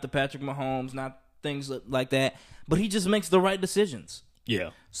 Obviously, not the Patrick Mahomes, not things like that. But he just makes the right decisions.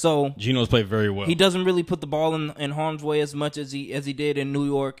 Yeah. So Geno's played very well. He doesn't really put the ball in harm's way as much as he did in New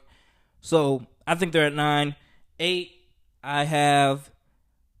York. So I think they're at 9. 8, I have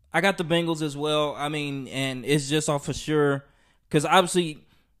I got the Bengals as well. I mean, and it's just off for sure because obviously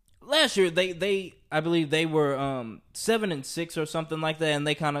last year I believe they were 7-6 or something like that, and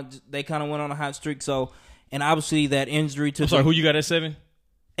they kind of went on a hot streak. So, and obviously that injury to who you got at 7?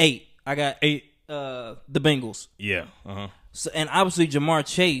 8. I got 8. The Bengals. Yeah. So, and obviously Jamar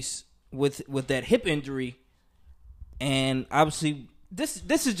Chase with that hip injury, and obviously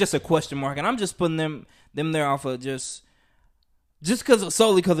this is just a question mark, and I'm just putting them there off of just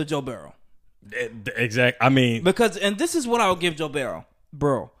solely because of Joe Burrow. Exactly. I mean, and this is what I'll give Joe Burrow,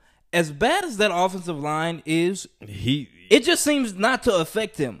 bro. As bad as that offensive line is, it just seems not to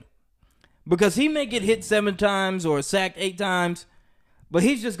affect him because he may get hit 7 times or sacked 8 times. But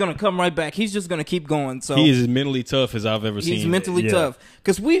he's just going to come right back. He's just going to keep going. So he is as mentally tough as I've ever seen. He's mentally tough.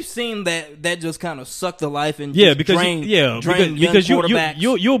 Because we've seen that just kind of suck the life and because drain quarterbacks.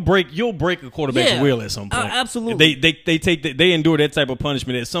 You'll break a quarterback's will at some point. Absolutely. They endure that type of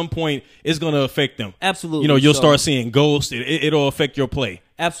punishment. At some point, it's going to affect them. Absolutely. You'll start seeing ghosts. It'll affect your play.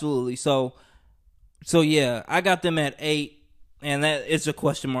 Absolutely. So yeah, I got them at 8, and that is a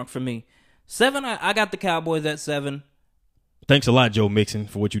question mark for me. 7, I got the Cowboys at 7. Thanks a lot, Joe Mixon,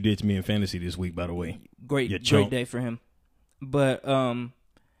 for what you did to me in fantasy this week, by the way. Great day for him. But 7,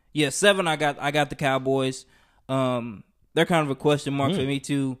 I got the Cowboys. They're kind of a question mark for me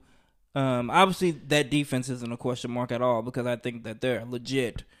too. Obviously that defense isn't a question mark at all because I think that they're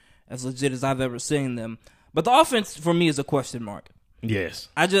legit as I've ever seen them. But the offense for me is a question mark. Yes.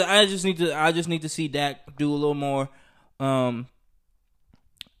 I just need to see Dak do a little more.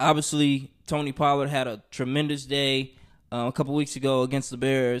 Obviously Tony Pollard had a tremendous day a couple weeks ago against the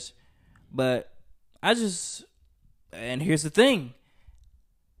Bears, but and here's the thing,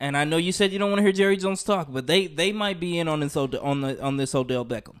 and I know you said you don't want to hear Jerry Jones talk, but they might be in on this Odell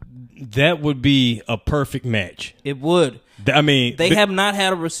Beckham. That would be a perfect match. It would. I mean, they have not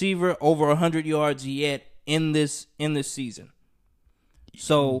had a receiver over 100 yards yet in this season.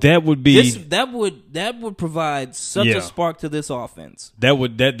 So that would be that would provide such a spark to this offense. That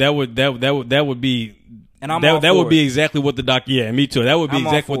would be. And that would be exactly what the doctor. Yeah, me too. That would be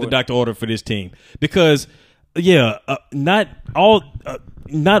exactly what the doctor ordered for this team because, not one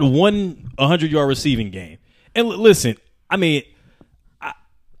 100-yard receiving game. And listen, I mean,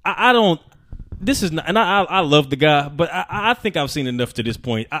 I don't. This is not, and I love the guy, but I think I've seen enough to this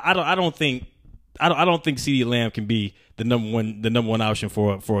point. I don't think CeeDee Lamb can be the number one option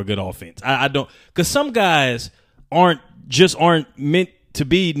for a good offense. I don't, because some guys aren't meant to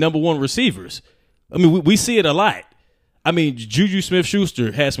be number one receivers. I mean, we see it a lot. I mean, Juju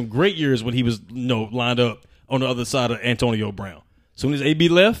Smith-Schuster had some great years when he was lined up on the other side of Antonio Brown. As soon as AB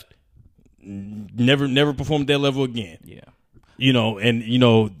left, never performed that level again. Yeah.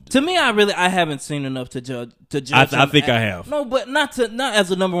 To me, I haven't seen enough to judge. I think I have. No, but not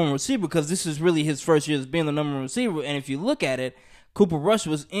as a number one receiver because this is really his first year as being the number one receiver. And if you look at it, Cooper Rush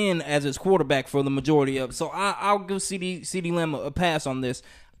was in as his quarterback for the majority of it. So I'll give CeeDee Lamb a pass on this.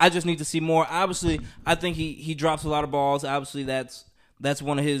 I just need to see more. Obviously, I think he drops a lot of balls. Obviously, that's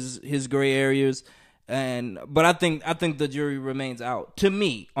one of his gray areas. But I think the jury remains out to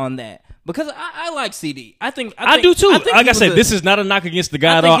me on that because I like CD. I do too. Like I said, this is not a knock against the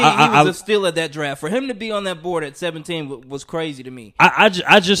guy at all. He was a steal at that draft. For him to be on that board at 17 was crazy to me. I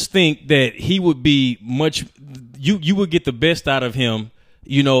just think that he would be much. You would get the best out of him.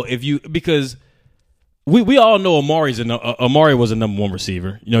 Because. We all know Amari was a number one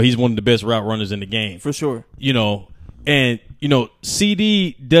receiver. He's one of the best route runners in the game. For sure. And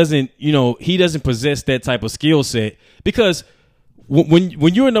CD doesn't, he doesn't possess that type of skill set because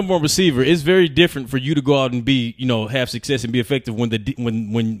when you're a number one receiver, it's very different for you to go out and be, have success and be effective when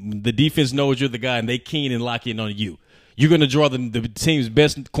the defense knows you're the guy and they keen and lock in on you. You're going to draw the team's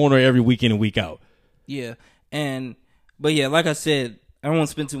best corner every week in and week out. Yeah. But like I said, I don't want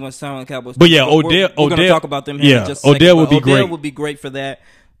to spend too much time on the Cowboys. But yeah, Odell, we're going to talk about them here in just a second. Odell would be great. Odell would be great for that.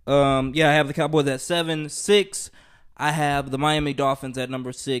 I have the Cowboys at 7. 6, I have the Miami Dolphins at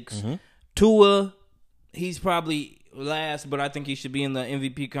number 6. Mm-hmm. Tua, he's probably last, but I think he should be in the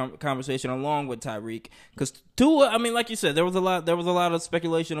MVP conversation along with Tyreek. Because Tua, I mean, like you said, there was a lot of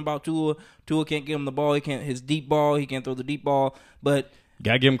speculation about Tua. Tua can't get him the ball. He can't throw the deep ball. But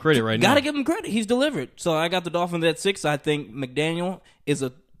gotta give him credit right now. Gotta give him credit. He's delivered. So I got the Dolphins at 6. I think McDaniel is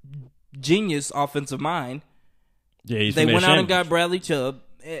a genius offensive mind. Yeah, they went out and got Bradley Chubb,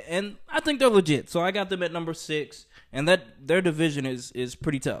 and I think they're legit. So I got them at number 6, and that their division is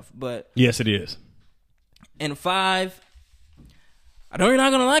pretty tough. But yes, it is. And 5, I know you're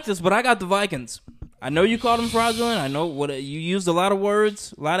not gonna like this, but I got the Vikings. I know you called them fraudulent. I know you used a lot of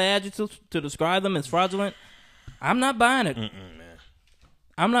words, a lot of adjectives to describe them as fraudulent. I'm not buying it.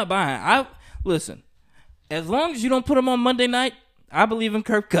 I'm not buying. Listen. As long as you don't put him on Monday night, I believe in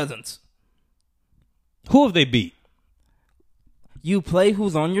Kirk Cousins. Who have they beat? You play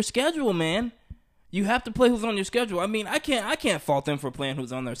who's on your schedule, man. You have to play who's on your schedule. I mean, I can't fault them for playing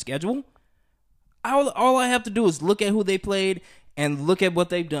who's on their schedule. All I have to do is look at who they played and look at what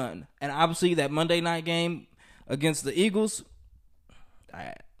they've done. And obviously, that Monday night game against the Eagles,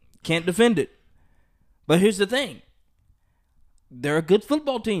 I can't defend it. But here's the thing: they're a good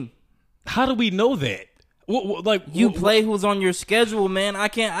football team. How do we know that? You play who's on your schedule, man. I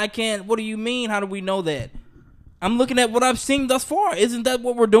can't. What do you mean? How do we know that? I'm looking at what I've seen thus far. Isn't that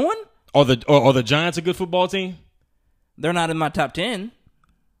what we're doing? Are the Giants a good football team? They're not in my top 10.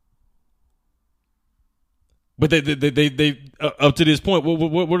 But they up to this point,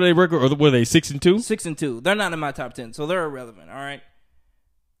 what are they record? Or were they 6-2? 6-2. They're not in my top 10, so they're irrelevant. All right.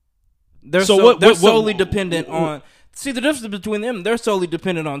 They're solely dependent on. See, the difference between them, they're solely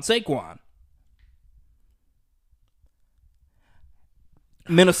dependent on Saquon.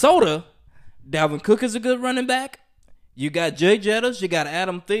 Minnesota, Dalvin Cook is a good running back. You got Jay Jettas. You got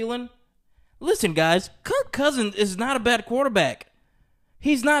Adam Thielen. Listen, guys, Kirk Cousins is not a bad quarterback.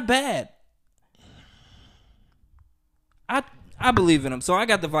 He's not bad. I believe in him. So I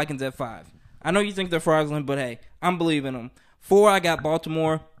got the Vikings at 5. I know you think they're fraudulent, but hey, I'm believing them. 4, I got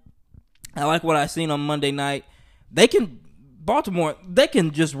Baltimore. I like what I seen on Monday night. They can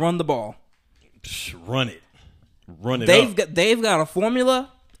just run the ball. Run it. They've got a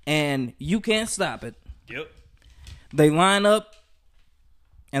formula, and you can't stop it. Yep. They line up,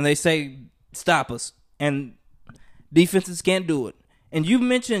 and they say, stop us. And defenses can't do it. And you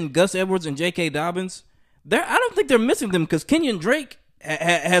mentioned Gus Edwards and J.K. Dobbins. I don't think they're missing them because Kenyon Drake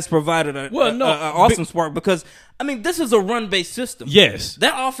has provided an awesome spark because, I mean, this is a run-based system. Yes.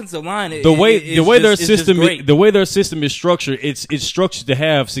 That offensive line the way their system is structured, it's structured to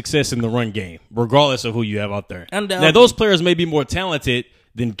have success in the run game, regardless of who you have out there. Now, those players may be more talented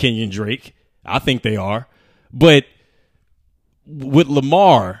than Kenyon Drake. I think they are. But with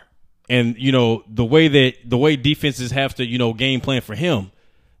Lamar and, the way defenses have to, game plan for him,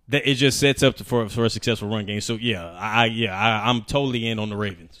 that it just sets up for a successful run game. So I'm totally in on the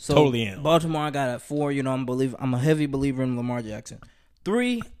Ravens. So totally in. Baltimore, I got at 4. I'm a heavy believer in Lamar Jackson.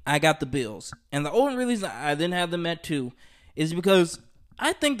 3, I got the Bills, and the only reason I didn't have them at 2 is because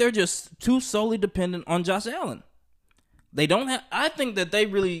I think they're just too solely dependent on Josh Allen. They don't have. I think that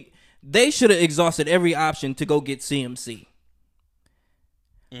they should have exhausted every option to go get CMC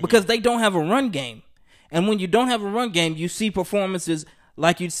because they don't have a run game, and when you don't have a run game, you see performances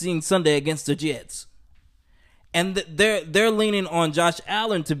like you'd seen Sunday against the Jets, and they're leaning on Josh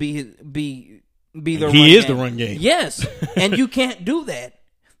Allen to be their run game. He is the run game. Yes, and you can't do that.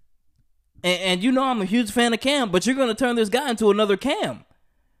 And I'm a huge fan of Cam, but you're going to turn this guy into another Cam.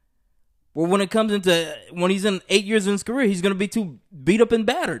 Well, when he's in 8 years in his career, he's going to be too beat up and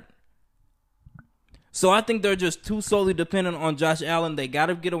battered. So I think they're just too solely dependent on Josh Allen. They got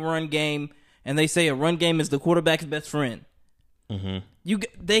to get a run game, and they say a run game is the quarterback's best friend. Mm-hmm.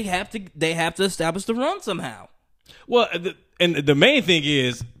 They have to establish the run somehow. Well, the main thing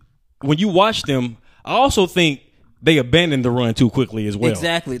is when you watch them, I also think they abandoned the run too quickly as well.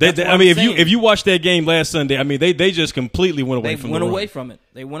 Exactly. If you watched that game last Sunday, I mean they just completely went away from the run.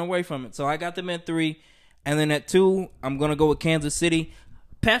 They went away from it. So I got them at 3, and then at 2, I'm gonna go with Kansas City.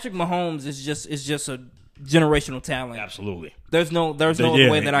 Patrick Mahomes is just a generational talent. Absolutely. There's no other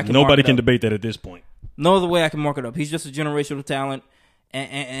way that I can. Nobody can debate that at this point. No other way I can mark it up. He's just a generational talent,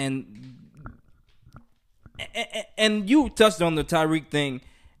 and you touched on the Tyreek thing,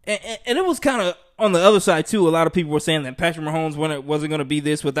 and it was kind of on the other side too. A lot of people were saying that Patrick Mahomes wasn't going to be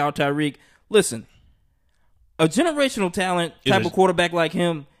this without Tyreek. Listen, a generational talent type of quarterback like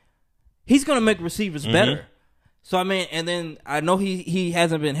him, he's going to make receivers better. So I mean, and then I know he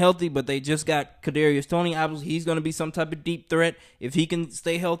hasn't been healthy, but they just got Kadarius Toney. Obviously, he's going to be some type of deep threat if he can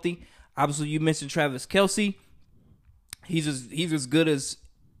stay healthy. Obviously, you mentioned Travis Kelce. He's as good as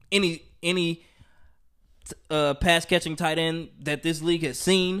any pass catching tight end that this league has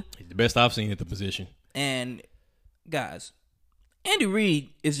seen. He's the best I've seen at the position. And guys, Andy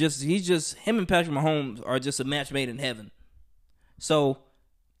Reid is just him and Patrick Mahomes are just a match made in heaven. So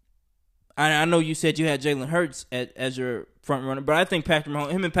I know you said you had Jalen Hurts as your front runner, but I think him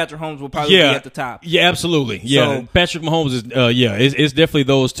and Patrick Mahomes will probably be at the top. Yeah, absolutely. Yeah, so, Patrick Mahomes is it's definitely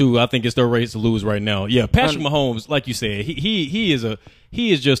those two. I think it's their race to lose right now. Yeah, Patrick Mahomes, like you said, he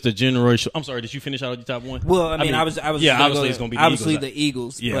is just a generational. I'm sorry, did you finish out your top 1? Well, I mean, I was obviously it's going to be the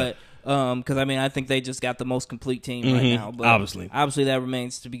Eagles. Yeah. But because I mean, I think they just got the most complete team right now. But obviously that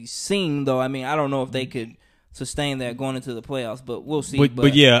remains to be seen. Though I mean, I don't know if they could sustain that going into the playoffs. But we'll see.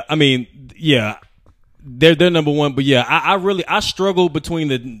 But yeah, I mean, yeah. They're number one, but yeah, I struggled between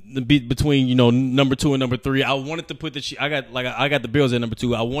between number 2 and number 3. I wanted to put I got the Bills at number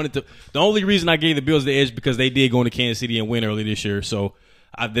 2. I wanted to. The only reason I gave the Bills the edge because they did go into Kansas City and win early this year. So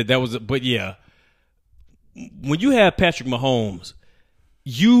that was. But yeah, when you have Patrick Mahomes,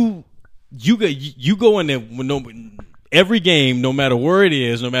 you go in there every game, no matter where it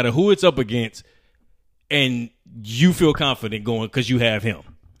is, no matter who it's up against, and you feel confident going because you have him.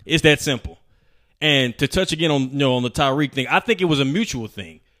 It's that simple. And to touch again on on the Tyreek thing, I think it was a mutual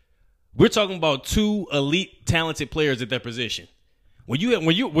thing. We're talking about 2 elite, talented players at that position. When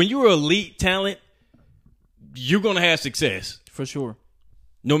you're elite talent, you're gonna have success for sure.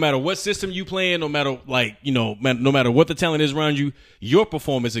 No matter what system you play in, no matter no matter what the talent is around you, your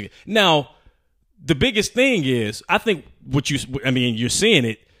performance. Now, the biggest thing is, I think you're seeing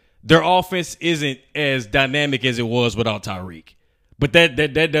it. Their offense isn't as dynamic as it was without Tyreek. But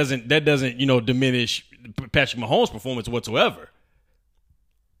that doesn't diminish Patrick Mahomes' performance whatsoever.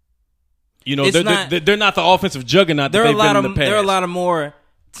 They're not the offensive juggernaut that they've been in the past. There are a lot of more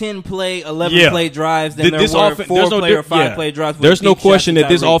 10-play, 11-play drives than there were 4-play or 5-play drives. There's no question that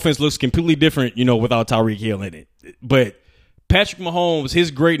this offense looks completely different, without Tyreek Hill in it. But Patrick Mahomes, his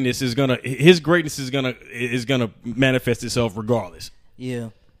greatness is gonna manifest itself regardless. Yeah,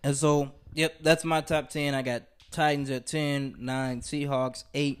 and so that's my top 10. I got Titans at 10, 9 Seahawks,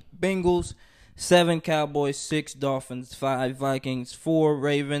 8 Bengals, 7 Cowboys, 6 Dolphins, 5 Vikings, 4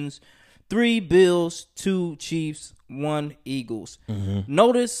 Ravens, 3 Bills, 2 Chiefs, 1 Eagles. Mm-hmm.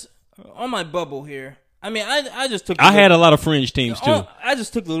 Notice on my bubble here, I just took. I had a lot of fringe teams too. I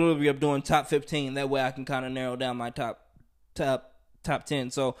just took the liberty of doing top 15. That way I can kind of narrow down my top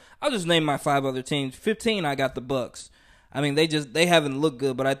 10. So I'll just name my 5 other teams. 15, I got the Bucks. They haven't looked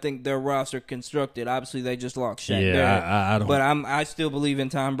good, but I think their roster constructed. Obviously, they just lost Shaq. Yeah, I don't. But I still believe in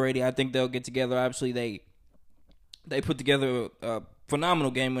Tom Brady. I think they'll get together. Obviously, they put together a phenomenal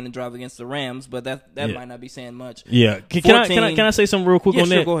game-winning drive against the Rams, but that might not be saying much. Yeah, can I say something real quick on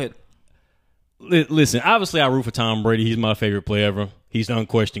that? Sure, go ahead. Listen, obviously, I root for Tom Brady. He's my favorite player ever. He's the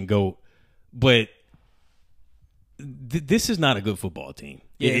unquestioned GOAT. But this is not a good football team.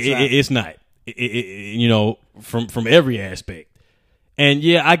 Yeah, it's not. From every aspect. And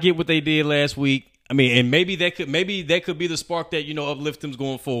yeah, I get what they did last week. And maybe that could be the spark that, uplift them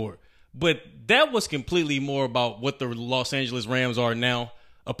going forward. But that was completely more about what the Los Angeles Rams are now,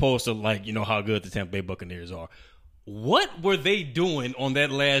 opposed to how good the Tampa Bay Buccaneers are. What were they doing on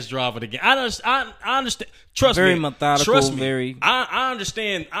that last drive of the game? I understand. Trust me. Very methodical. Trust me. I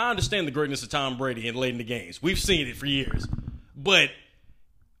understand the greatness of Tom Brady and late in the games. We've seen it for years. But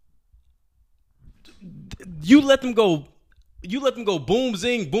you let them go boom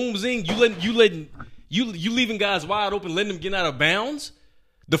zing, boom zing. You leaving guys wide open, letting them get out of bounds.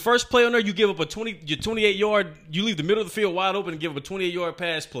 The first play on there, you give up your 28-yard. You leave the middle of the field wide open and give up a 28-yard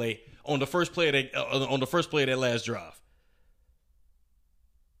pass play on the first play of that last drive.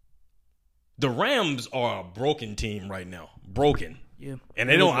 The Rams are a broken team right now. Broken. Yeah.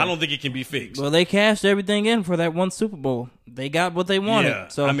 And I don't think it can be fixed. Well, they cashed everything in for that one Super Bowl. They got what they wanted. Yeah.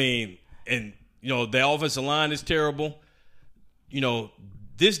 So the offensive line is terrible.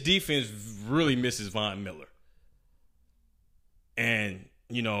 This defense really misses Von Miller. And,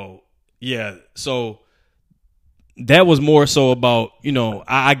 so that was more so about,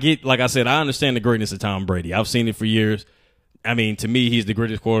 I get, like I said, I understand the greatness of Tom Brady. I've seen it for years. To me, he's the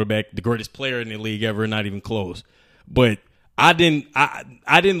greatest quarterback, the greatest player in the league ever, not even close. But I didn't,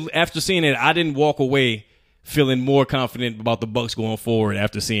 after seeing it, I didn't walk away feeling more confident about the Bucs going forward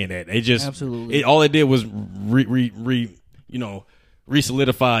after seeing that. It just absolutely all it did was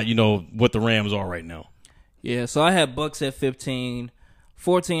re-solidify what the Rams are right now. Yeah, so I had Bucs at 15,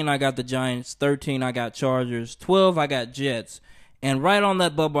 14 I got the Giants, 13 I got Chargers, 12 I got Jets, and right on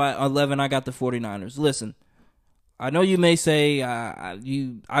that bubble at 11 I got the 49ers. Listen, I know you may say I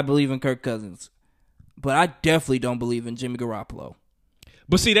believe in Kirk Cousins, but I definitely don't believe in Jimmy Garoppolo.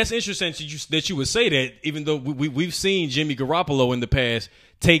 But see, that's interesting that you would say that, even though we've seen Jimmy Garoppolo in the past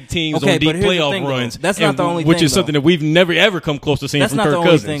take teams on deep playoff runs. That's not the only thing, which is something that we've never, ever come close to seeing from Kirk Cousins. That's not the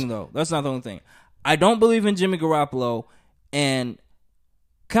only thing, though. That's not the only thing. I don't believe in Jimmy Garoppolo, and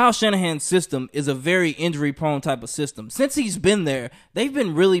Kyle Shanahan's system is a very injury-prone type of system. Since he's been there, they've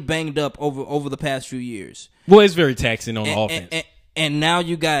been really banged up over the past few years. Well, it's very taxing on the offense. And now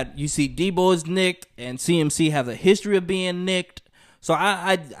you see Debo is nicked, and CMC has a history of being nicked. So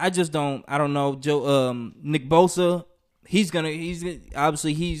I just don't know. Nick Bosa, he's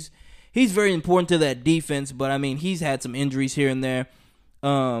obviously he's very important to that defense, but he's had some injuries here and there.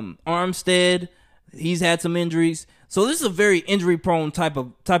 Armstead, He's had some injuries. So this is a very injury-prone type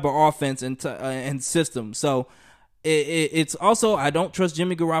of offense and system. So it's also, I don't trust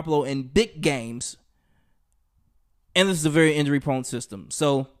Jimmy Garoppolo in big games. And this is a very injury-prone system.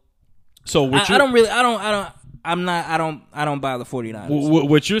 So I don't buy the 49ers.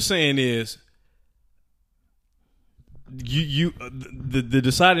 What you're saying is the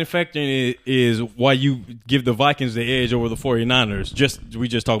deciding factor is why you give the Vikings the edge over the 49ers. We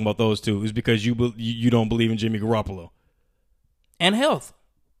just talking about those two is because you don't believe in Jimmy Garoppolo and health.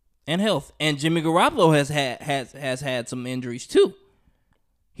 And Jimmy Garoppolo has had some injuries too.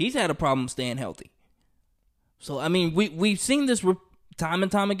 He's had a problem staying healthy. So I mean, we've seen this time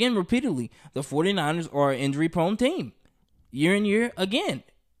and time again repeatedly. The 49ers are an injury-prone team. Year in year again.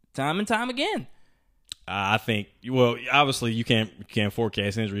 Time and time again. I think, well, obviously you can't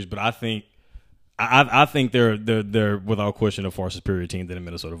forecast injuries, but I think they're without question a far superior team than the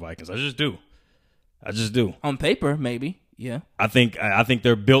Minnesota Vikings. I just do. On paper, maybe, yeah. I think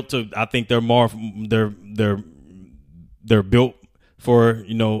they're built to. I think they're built for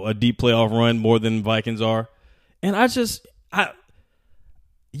a deep playoff run more than Vikings are, and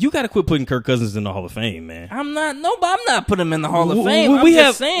you got to quit putting Kirk Cousins in the Hall of Fame, man. I'm not putting him in the Hall of Fame.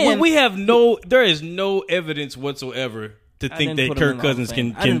 There is no evidence whatsoever to think that Kirk Cousins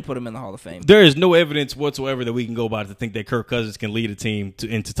can. I didn't put him in the Hall of Fame. There is no evidence whatsoever that we can go by to think that Kirk Cousins can lead a team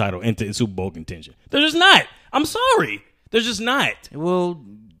into Super Bowl contention. There's just not. I'm sorry. There's just not. Well,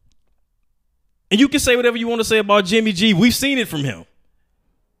 and you can say whatever you want to say about Jimmy G. We've seen it from him.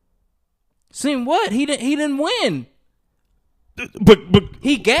 Seen what? He didn't win. But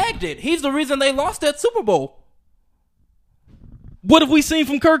he gagged it. He's the reason they lost that Super Bowl. What have we seen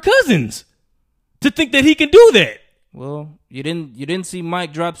from Kirk Cousins to think that he can do that? Well, you didn't see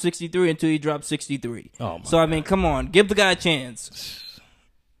Mike drop 63 until he dropped 63. Oh my so I mean, come on, give the guy a chance.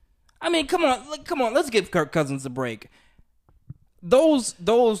 I mean, come on, let's give Kirk Cousins a break. Those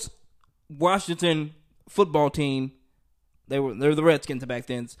Washington football team, they're the Redskins back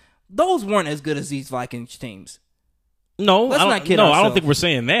then. Those weren't as good as these Vikings teams. No, let's not kid ourselves. I don't think we're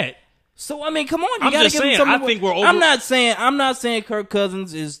saying that. So I mean, come on, you gotta give him something. I think we're over. I'm not saying Kirk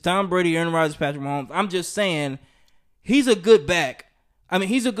Cousins is Tom Brady, Aaron Rodgers, Patrick Mahomes. I'm just saying he's a good back. I mean,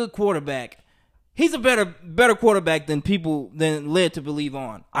 he's a good quarterback. He's a better quarterback than people led to believe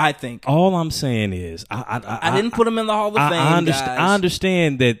on. I think. All I'm saying is, I didn't put him in the Hall of Fame. I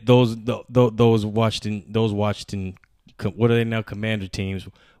understand that those Washington, what are they now, Commander teams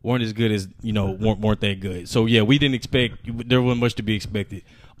weren't as good as weren't that good. So yeah, we didn't expect. There wasn't much to be expected.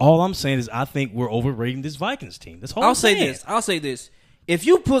 All I'm saying is, I think we're overrating this Vikings team. That's all I'm saying. I'll say this. If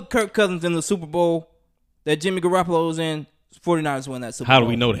you put Kirk Cousins in the Super Bowl that Jimmy Garoppolo was in, 49ers win that Super Bowl. How do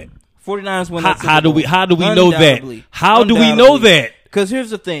we know that? 49ers win that Super Bowl. How do we know that? How do we know that? Because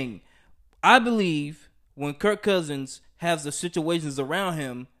here's the thing. I believe when Kirk Cousins has the situations around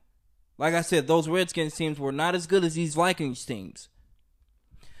him, like I said, those Redskins teams were not as good as these Vikings teams.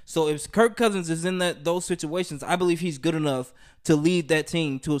 So if Kirk Cousins is in those situations, I believe he's good enough to lead that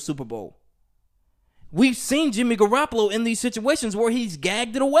team to a Super Bowl. We've seen Jimmy Garoppolo in these situations where he's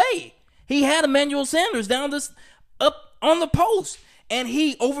gagged it away. He had Emmanuel Sanders up on the post, and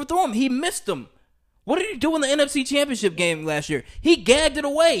he overthrew him. He missed him. What did he do in the NFC Championship game last year? He gagged it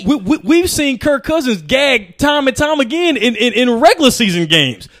away. We've seen Kirk Cousins gag time and time again in regular season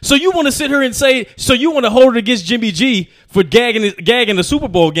games. So you want to sit here and say, so you want to hold it against Jimmy G for gagging the Super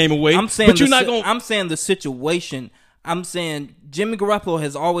Bowl game away? I'm saying the situation. I'm saying Jimmy Garoppolo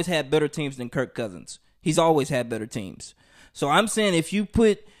has always had better teams than Kirk Cousins. He's always had better teams. So I'm saying if you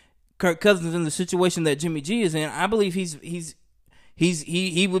put Kirk Cousins in the situation that Jimmy G is in, I believe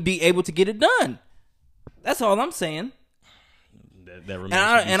he would be able to get it done. That's all I'm saying. And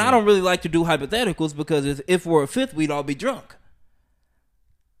I don't really like to do hypotheticals because if we're a fifth, we'd all be drunk.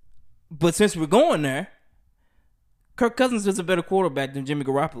 But since we're going there, Kirk Cousins is a better quarterback than Jimmy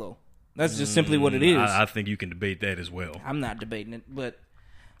Garoppolo. That's just simply what it is. I think you can debate that as well. I'm not debating it, but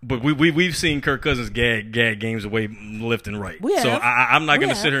we've seen Kirk Cousins gag games away left and right. So I'm not going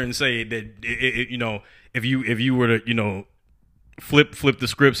to sit here and say that if you were to flip the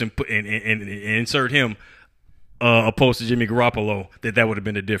scripts and put and insert him opposed to Jimmy Garoppolo, that would have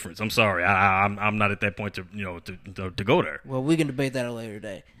been the difference. I'm sorry, I'm not at that point to go there. Well, we can debate that at a later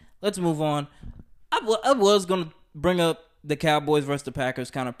day. Let's move on. I was going to bring up the Cowboys versus the Packers,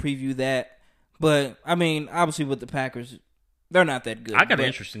 kind of preview that, but I mean, obviously with the Packers, they're not that good. I got an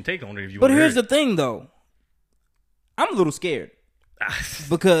interesting take on it. If you but here's the thing, though, I'm a little scared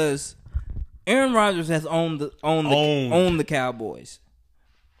because Aaron Rodgers has owned the Cowboys,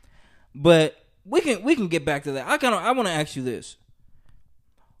 but we can get back to that. I want to ask you this: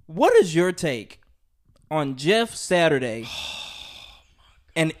 what is your take on Jeff Saturday,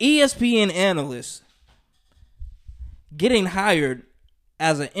 an ESPN analyst getting hired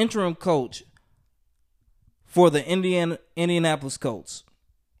as an interim coach for the Indianapolis Colts.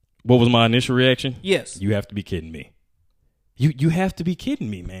 What was my initial reaction? Yes. You have to be kidding me. You have to be kidding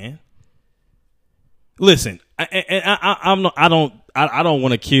me, man. Listen, I don't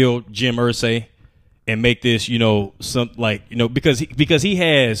want to kill Jim Irsay and make this, because he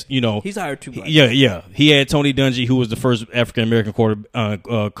has, he's hired two. Yeah. He had Tony Dungy, who was the first African American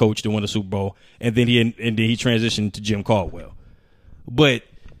coach to win the Super Bowl, and then he transitioned to Jim Caldwell. But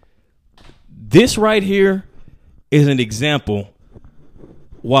this right here is an example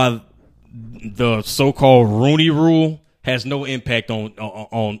why the so-called Rooney Rule has no impact on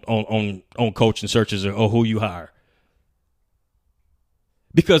coaching searches or who you hire.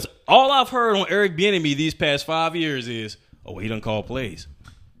 Because all I've heard on Eric Bieniemy these past 5 years is, he doesn't call plays.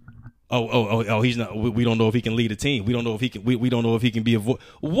 He's not. We don't know if he can lead a team. We don't know if he can. We don't know if he can be a voice.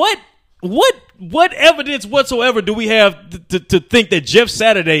 What evidence whatsoever do we have to think that Jeff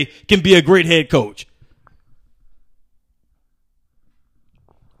Saturday can be a great head coach?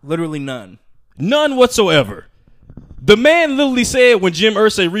 Literally none. None whatsoever. The man literally said when Jim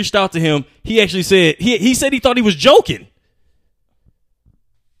Irsay reached out to him, he actually said he said he thought he was joking.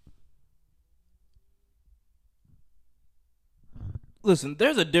 Listen,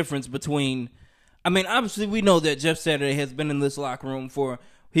 there's a difference between. Obviously, we know that Jeff Saturday has been in this locker room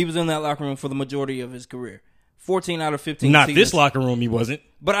he was in that locker room for the majority of his career. 14 out of 15 Not seasons. This locker room, he wasn't.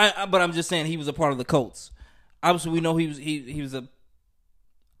 But I'm just saying he was a part of the Colts. Obviously, we know he was an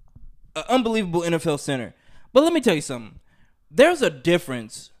unbelievable NFL center. But let me tell you something. There's a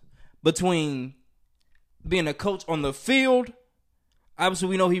difference between being a coach on the field. Obviously,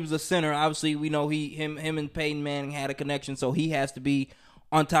 we know he was a center. Obviously, we know him and Peyton Manning had a connection, so he has to be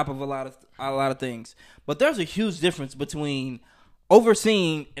on top of a lot of things. But there's a huge difference between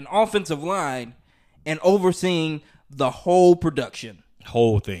overseeing an offensive line and overseeing the whole production.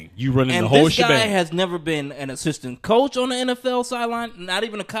 Whole thing. You running the whole shebang. And this guy has never been an assistant coach on the NFL sideline, not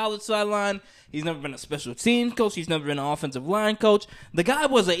even a college sideline. He's never been a special teams coach. He's never been an offensive line coach. The guy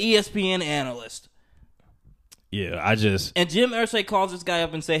was an ESPN analyst. Yeah, and Jim Irsay calls this guy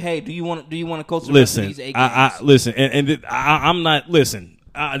up and say, "Hey, do you want to coach the rest of these 8 games?" Listen, I'm not. Listen,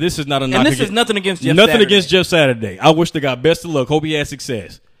 this is not a knock. And this is nothing against Jeff. Against Jeff Saturday. I wish the guy best of luck. Hope he has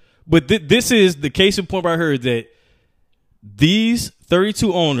success. But this is the case in point. I heard that these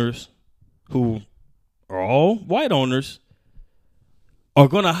 32 owners, who are all white owners, are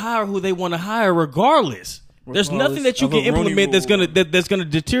going to hire who they want to hire, regardless. There's nothing that you can implement that's gonna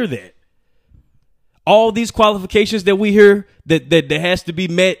deter that. All these qualifications that we hear that has to be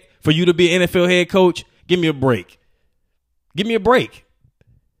met for you to be an NFL head coach, give me a break. Give me a break.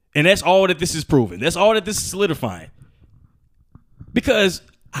 And that's all that this is proving. That's all that this is solidifying. Because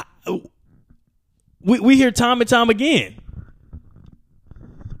we hear time and time again.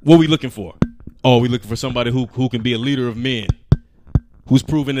 What are we looking for? We're looking for somebody who can be a leader of men. Who's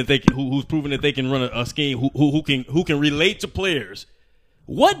proven that they can run a scheme, who can relate to players.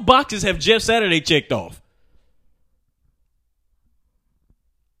 What boxes have Jeff Saturday checked off?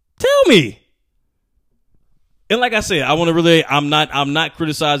 Tell me. And like I said, I'm not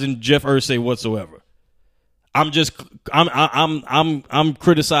criticizing Jeff Irsay whatsoever. I'm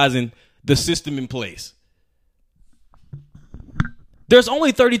criticizing the system in place. There's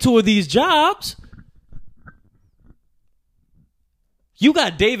only 32 of these jobs. You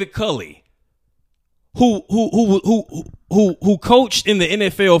got David Culley, who coached in the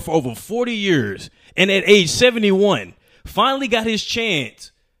NFL for over 40 years, and at age 71, finally got his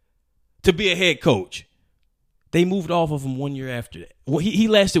chance to be a head coach. They moved off of him 1 year after that. Well, he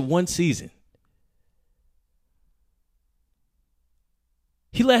lasted one season.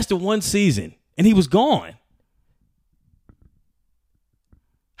 He lasted one season, and he was gone.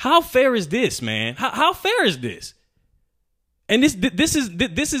 How fair is this, man? How fair is this? And this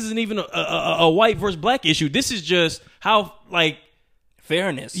isn't even a white versus black issue. This is just how, like,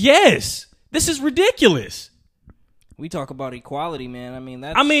 fairness. Yes, this is ridiculous. We talk about equality, man.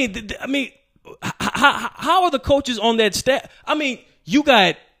 How are the coaches on that staff? I mean, you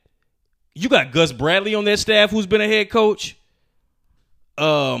got Gus Bradley on that staff, who's been a head coach.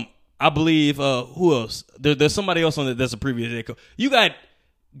 I believe who else? There's somebody else on that's a previous head coach. You got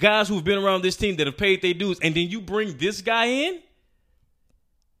guys who've been around this team that have paid their dues, and then you bring this guy in?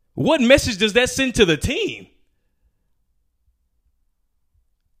 What message does that send to the team?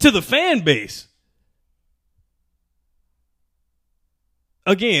 To the fan base?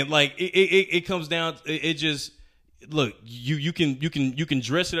 Again, like it comes down. It just look. You can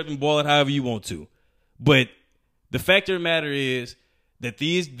dress it up and boil it however you want to, But the fact of the matter is that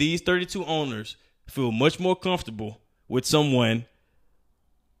these 32 owners feel much more comfortable with someone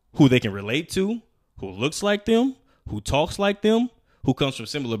who they can relate to, who looks like them, who talks like them, who comes from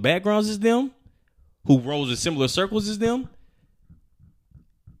similar backgrounds as them, who rolls in similar circles as them.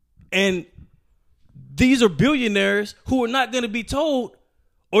 And these are billionaires who are not going to be told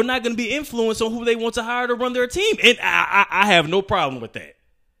or not going to be influenced on who they want to hire to run their team. And I have no problem with that.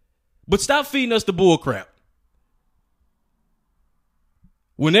 But stop feeding us the bull crap.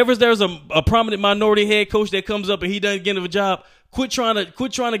 Whenever there's a prominent minority head coach that comes up and he doesn't get a job, quit trying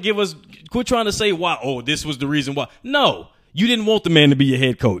to say why. Oh, this was the reason why. No, you didn't want the man to be your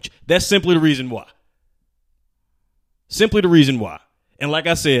head coach. That's simply the reason why. Simply the reason why. And like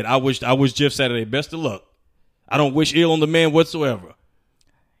I said, I wish Jeff Saturday best of luck. I don't wish ill on the man whatsoever.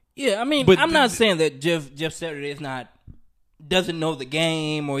 Yeah, I mean, but I'm not saying that Jeff Saturday doesn't know the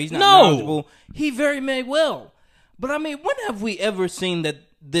game or he's not knowledgeable. He very may well. But I mean, when have we ever seen that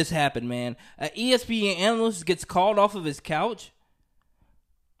this happen, man? An ESPN analyst gets called off of his couch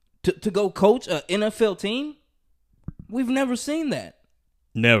to go coach an NFL team? We've never seen that.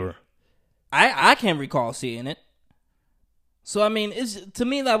 Never. I can't recall seeing it. So I mean, to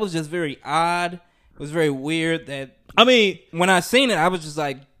me that was just very odd. It was very weird that. I mean, when I seen it, I was just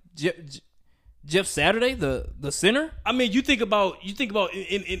like, Jeff Saturday, the center. I mean, you think about to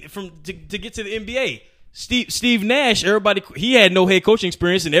get to the NBA. Steve Nash, he had no head coaching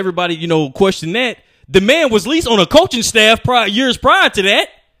experience, and everybody questioned that. The man was at least on a coaching staff years prior to that.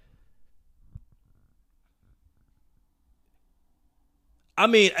 I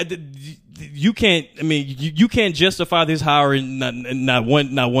mean, you can't. I mean, you can't justify this hiring not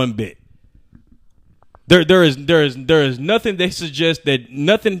one bit. There is nothing out there that suggests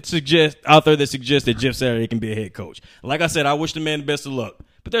that Jeff Saturday can be a head coach. Like I said, I wish the man the best of luck,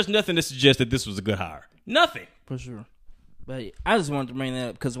 but there's nothing that suggests that this was a good hire. Nothing. For sure. But I just wanted to bring that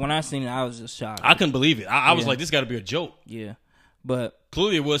up because when I seen it, I was just shocked. I couldn't believe it. I was like, this got to be a joke. Yeah, but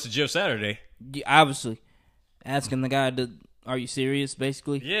clearly it was to Jeff Saturday. Yeah, obviously, asking the guy are you serious?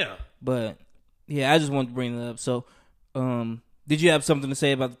 Basically. Yeah. But yeah, I just wanted to bring that up. So, did you have something to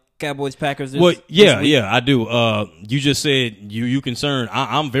say about the Cowboys Packers? Well, yeah, I do. You just said you concerned.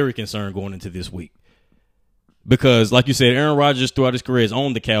 I'm very concerned going into this week because, like you said, Aaron Rodgers throughout his career has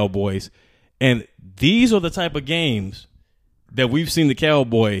owned the Cowboys, and these are the type of games that we've seen the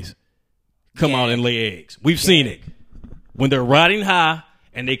Cowboys come out and lay eggs. We've seen it when they're riding high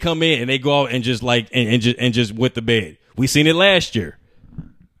and they come in and they go out and just just wet the bed. We seen it last year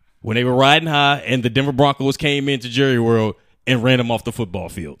when they were riding high and the Denver Broncos came into Jerry World and ran them off the football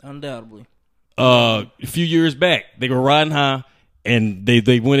field. Undoubtedly. A few years back, they were riding high and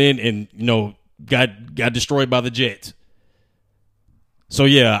they went in and got destroyed by the Jets. So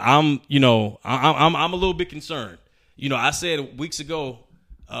yeah, I'm a little bit concerned. I said weeks ago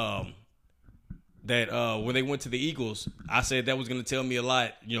that when they went to the Eagles, I said that was going to tell me a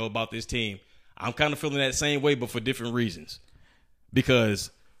lot, about this team. I'm kind of feeling that same way, but for different reasons.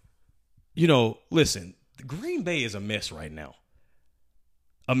 Because, listen, Green Bay is a mess right now.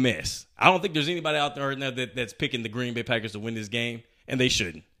 A mess. I don't think there's anybody out there right now that's picking the Green Bay Packers to win this game, and they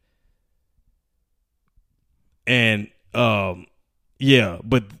shouldn't. And, but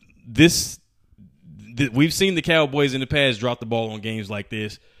we've seen the Cowboys in the past drop the ball on games like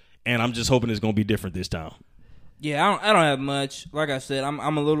this, and I'm just hoping it's going to be different this time. Yeah, I don't have much. Like I said,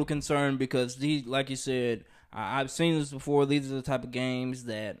 I'm a little concerned because these, like you said, I've seen this before. These are the type of games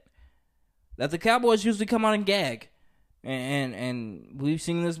that the Cowboys usually come out and gag, and we've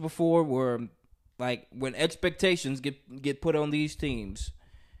seen this before where, like, when expectations get put on these teams,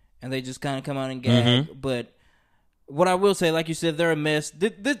 and they just kind of come out and gag. Mm-hmm. But what I will say, like you said, they're a mess.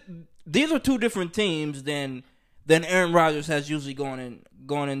 These are two different teams than Aaron Rodgers has usually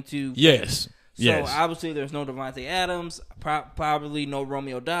gone into. Yes. So obviously there's no Devontae Adams, probably no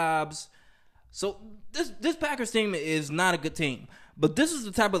Romeo Doubs. So this Packers team is not a good team. But this is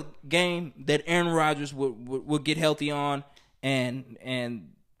the type of game that Aaron Rodgers would get healthy on, and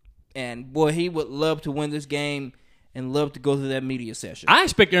boy, he would love to win this game and love to go through that media session. I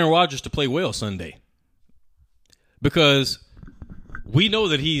expect Aaron Rodgers to play well Sunday because we know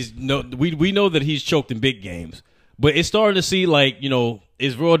that we know that he's choked in big games. But it's starting to see, like,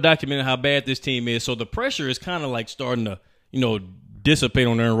 it's real documented how bad this team is. So the pressure is kind of like starting to, dissipate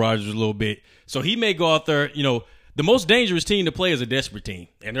on Aaron Rodgers a little bit. So he may go out there, the most dangerous team to play is a desperate team.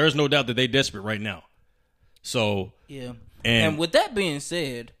 And there's no doubt that they're desperate right now. So. Yeah. And with that being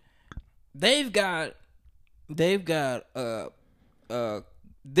said, they've got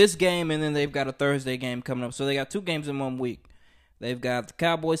this game and then they've got a Thursday game coming up. So they got 2 games in 1 week. They've got the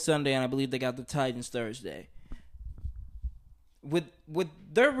Cowboys Sunday, and I believe they got the Titans Thursday. With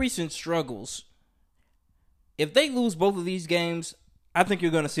their recent struggles, if they lose both of these games, I think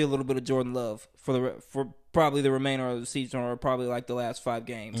you're going to see a little bit of Jordan Love for probably the remainder of the season, or probably like the last 5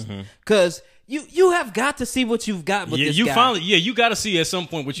 games. Because you have got to see what you've got with this guy. You got to see at some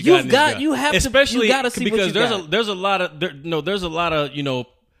point what you got in this guy. You have especially to see because what you got. there's a lot of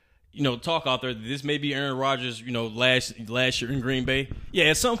talk out there that this may be Aaron Rodgers, last year in Green Bay. Yeah,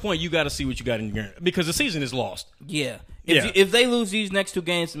 at some point you got to see what you got in Green Bay because the season is lost. Yeah. If they lose these next 2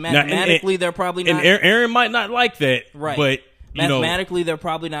 games, mathematically they're probably not. And Aaron might not like that, right? But mathematically they're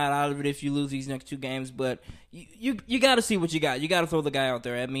probably not out of it if you lose these next 2 games. But you got to see what you got. You got to throw the guy out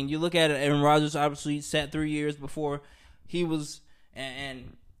there. I mean, you look at it. Aaron Rodgers obviously sat 3 years before he was,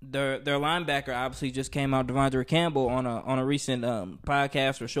 and their linebacker obviously just came out, Devondre Campbell, on a recent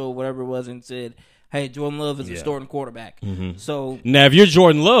podcast or show or whatever it was, and said, hey, Jordan Love is a starting quarterback. So now, if you're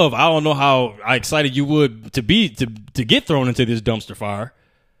Jordan Love, I don't know how excited you would to be to get thrown into this dumpster fire.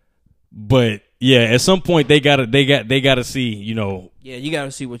 But yeah, at some point they gotta see, Yeah, you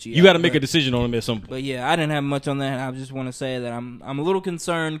gotta see what you got. You gotta make a decision on him at some point. But yeah, I didn't have much on that. I just want to say that I'm a little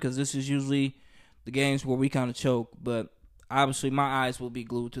concerned because this is usually the games where we kind of choke. But obviously, my eyes will be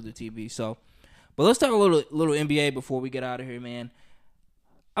glued to the TV. So, but let's talk a little NBA before we get out of here, man.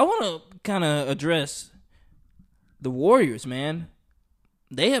 I want to kind of address the Warriors, man.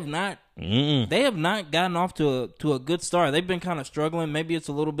 They have not gotten off to a good start. They've been kind of struggling. Maybe it's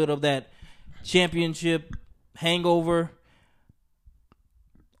a little bit of that championship hangover,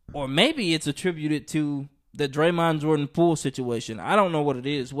 or maybe it's attributed to the Draymond Jordan Poole situation. I don't know what it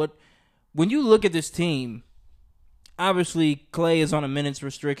is. When you look at this team, obviously Klay is on a minutes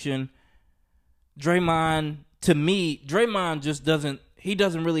restriction. Draymond just doesn't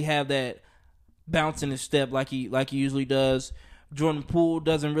really have that bounce in his step like he usually does. Jordan Poole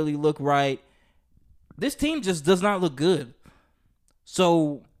doesn't really look right. This team just does not look good.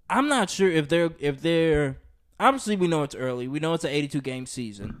 So I'm not sure if they're obviously we know it's early. We know it's an 82 game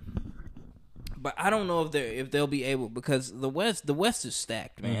season. But I don't know if they'll be able, because the West is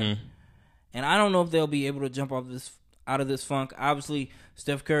stacked, man. And I don't know if they'll be able to jump out of this funk. Obviously,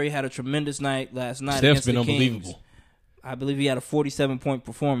 Steph Curry had a tremendous night last night against the Kings. Steph's been unbelievable. I believe he had a 47-point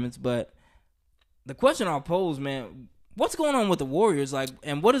performance, but the question I'll pose, man, what's going on with the Warriors? Like,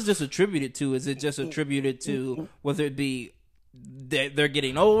 and what is this attributed to? Is it just attributed to whether it be they're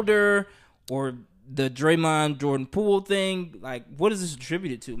getting older or the Draymond Jordan Poole thing? Like, what is this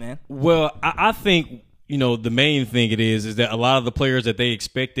attributed to, man? Well, I think, the main thing it is that a lot of the players that they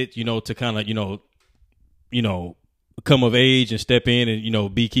expected, to kind of, come of age and step in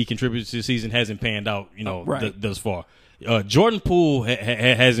and, be key contributors to the season hasn't panned out, thus far. Jordan Poole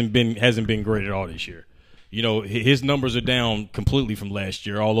hasn't been great at all this year. His numbers are down completely from last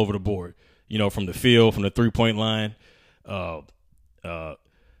year, all over the board. From the field, from the 3-point line,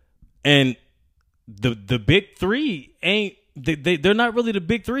 and the big three ain't they're not really the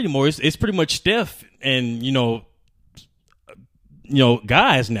big three anymore. It's pretty much Steph and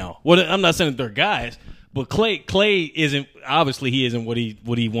guys now. Well, I'm not saying that they're guys. But Clay isn't, obviously he isn't what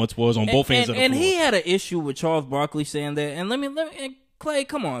he once was on both ends of the floor. And he had an issue with Charles Barkley saying that. And let me Clay,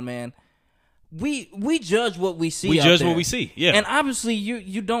 come on, man. We judge what we see. We judge what we see. Yeah. And obviously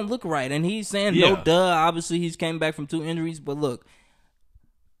you don't look right. And he's saying no duh. Obviously he's came back from 2 injuries. But look,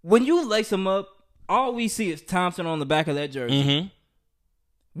 when you lace him up, all we see is Thompson on the back of that jersey.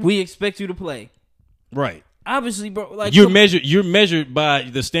 We expect you to play. Right. Obviously, bro, like you're measured by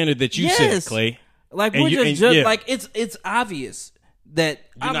the standard that you set, Clay. Like, we're just like, it's obvious that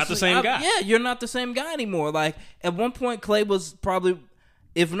you're not the same guy. Yeah, you're not the same guy anymore. Like, at one point, Clay was probably,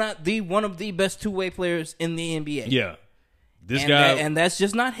 if not one of the best 2-way players in the NBA. Yeah. This guy. And that's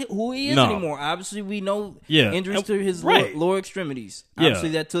just not who he is anymore. Obviously, we know injuries to his lower extremities.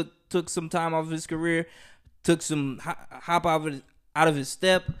 Obviously, that took some time off of his career, took some hop out of his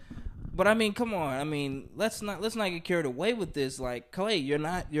step. But I mean, come on. I mean, let's not get carried away with this. Like, Clay, you're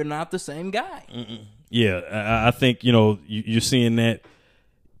not the same guy. Yeah, I think you're seeing that.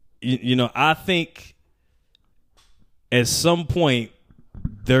 I think at some point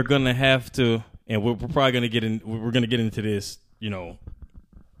they're gonna have to, and we're probably gonna get in. We're gonna get into this,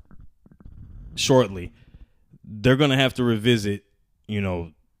 shortly. They're gonna have to revisit,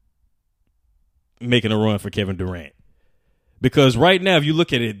 making a run for Kevin Durant. Because right now, if you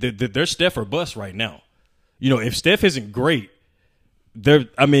look at it, they're Steph or bust right now. If Steph isn't great,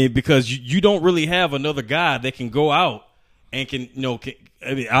 because you don't really have another guy that can go out and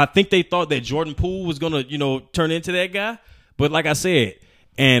I think they thought that Jordan Poole was going to, turn into that guy. But like I said,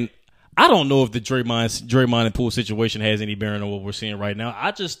 and I don't know if the Draymond and Poole situation has any bearing on what we're seeing right now.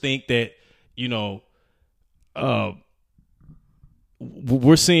 I just think that,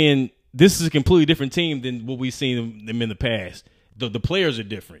 we're seeing this is a completely different team than what we've seen them in the past. The players are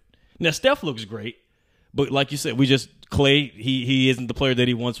different. Now, Steph looks great, but like you said, Clay, he isn't the player that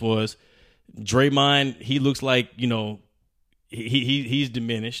he once was. Draymond, he looks like, he's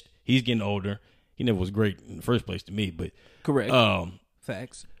diminished. He's getting older. He never was great in the first place to me, but correct.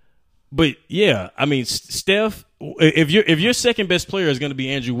 Facts. But yeah, I mean, Steph, if your second best player is going to be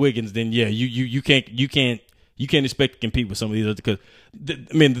Andrew Wiggins, then yeah, you can't expect to compete with some of these other, because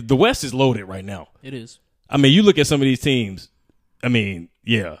the West is loaded right now. It is. I mean, you look at some of these teams. I mean,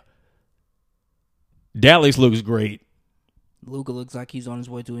 yeah, Dallas looks great. Luka looks like he's on his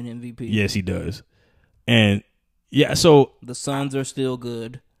way to an MVP. Yes, he does. And yeah, so the Suns are still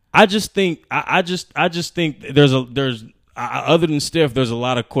good. I just think there's other than Steph, there's a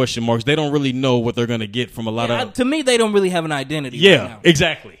lot of question marks. They don't really know what they're going to get from a lot of. To me, they don't really have an identity. Yeah, right now.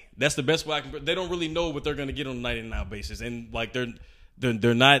 Exactly. That's the best way I can. They don't really know what they're going to get on a night in and out basis, and like they're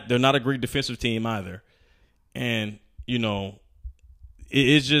not a great defensive team either. And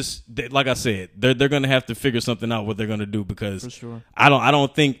it's just like I said, they're going to have to figure something out what they're going to do, because for sure. I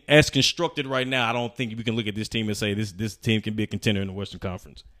don't think, as constructed right now, I don't think we can look at this team and say this team can be a contender in the Western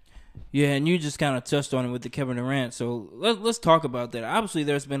Conference. Yeah, and you just kind of touched on it with the Kevin Durant. So let's talk about that. Obviously,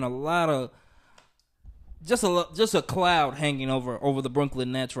 there's been a lot of just a cloud hanging over the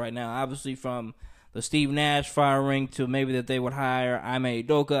Brooklyn Nets right now. Obviously, from the Steve Nash firing to maybe that they would hire Ime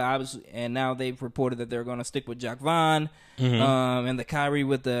Udoka, obviously, and now they've reported that they're going to stick with Jack Vaughn, and the Kyrie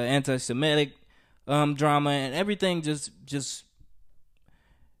with the anti-Semitic drama, and everything just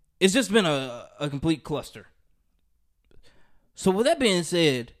it's just been a complete cluster. So with that being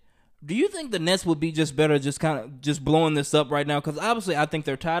said, do you think the Nets would be just better just blowing this up right now? Because obviously I think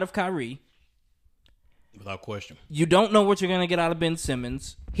they're tired of Kyrie. Without question. You don't know what you're going to get out of Ben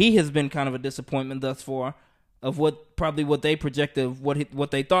Simmons. He has been kind of a disappointment thus far of what they projected,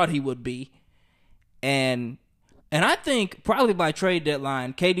 what they thought he would be. And I think probably by trade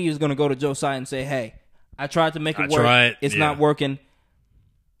deadline, KD is going to go to Joe Tsai and say, hey, I tried to make it work. It's not working.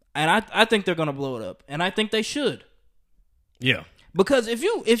 And I think they're going to blow it up. And I think they should. Yeah. Because if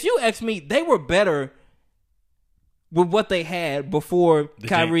you ask me, they were better with what they had before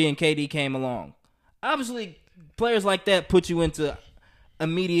Kyrie and KD came along. Obviously, players like that put you into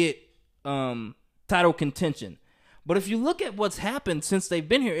immediate title contention. But if you look at what's happened since they've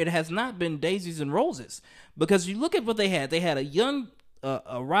been here, it has not been daisies and roses. Because you look at what they had a young,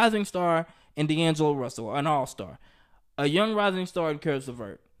 a rising star in D'Angelo Russell, an all-star, a young rising star in Karis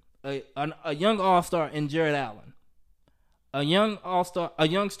LeVert, a young all-star in Jared Allen, a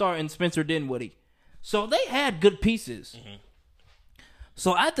young star in Spencer Dinwiddie. So they had good pieces. Mm-hmm.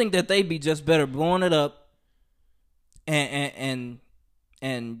 So I think that they'd be just better blowing it up and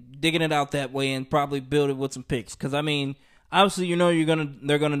digging it out that way and probably build it with some picks. Because I mean, obviously,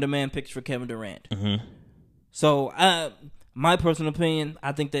 they're gonna demand picks for Kevin Durant. Mm-hmm. So my personal opinion,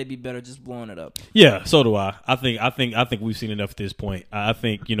 I think they'd be better just blowing it up. Yeah, so do I. I think we've seen enough at this point. I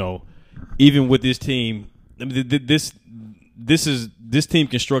think even with this team, I mean, this team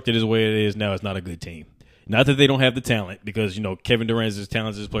constructed as the way it is now is not a good team. Not that they don't have the talent, because Kevin Durant is as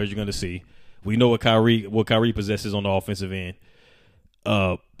talented as players you're going to see. We know what Kyrie possesses on the offensive end.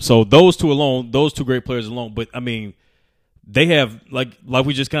 So those two great players alone. But I mean, they have like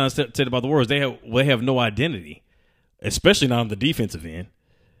we just kind of said about the Warriors. They have no identity, especially not on the defensive end.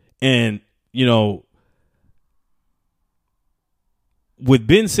 And with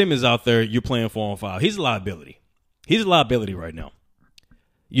Ben Simmons out there, you're playing 4-on-5. He's a liability. He's a liability right now.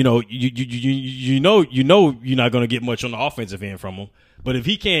 You're not going to get much on the offensive end from him. But if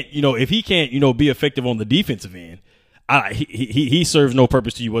he can't be effective on the defensive end, he serves no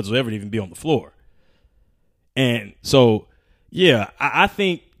purpose to you whatsoever to even be on the floor. And so, yeah, I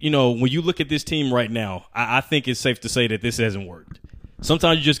think when you look at this team right now, I think it's safe to say that this hasn't worked.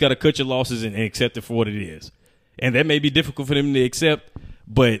 Sometimes you just got to cut your losses and accept it for what it is, and that may be difficult for them to accept.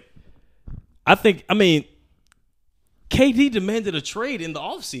 But I mean. KD demanded a trade in the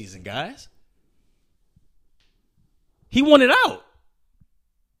offseason, guys. He wanted out.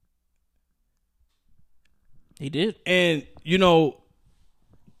 He did. And,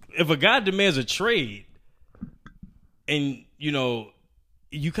 if a guy demands a trade and, you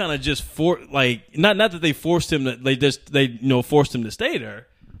kind of just not that they forced him to, forced him to stay there,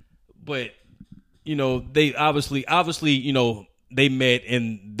 but, they obviously, they met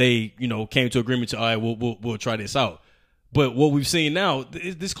and they, came to agreement to, all right, we'll try this out. But what we've seen now,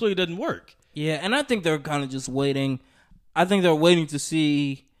 this clearly doesn't work. Yeah, and I think they're kind of just waiting. I think they're waiting to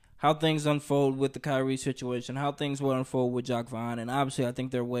see how things unfold with the Kyrie situation, how things will unfold with Jacques Vaughn, and obviously I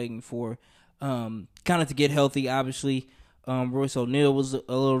think they're waiting for kind of to get healthy. Obviously, Royce O'Neal was a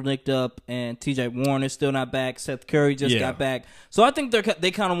little nicked up, and T.J. Warren is still not back. Seth Curry just got back, so I think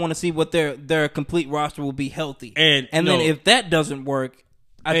they kind of want to see what their complete roster will be healthy, and then if that doesn't work,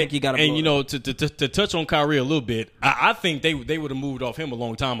 I think you got to. And to touch on Kyrie a little bit, I think they would have moved off him a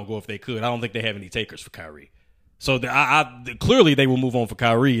long time ago if they could. I don't think they have any takers for Kyrie, so clearly they will move on for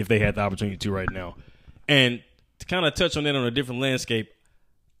Kyrie if they had the opportunity to right now. And to kind of touch on that on a different landscape,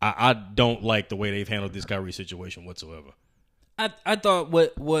 I don't like the way they've handled this Kyrie situation whatsoever. I thought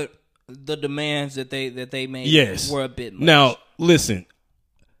what the demands that they made were a bit much. Now listen,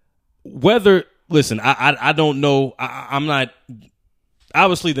 I don't know. I'm not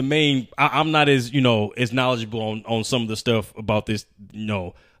obviously I'm not as as knowledgeable on some of the stuff about this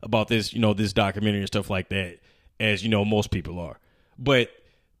this documentary and stuff like that as most people are. But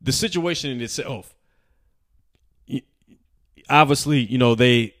the situation in itself, obviously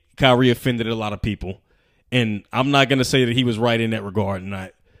Kyrie offended a lot of people. And I'm not going to say that he was right in that regard,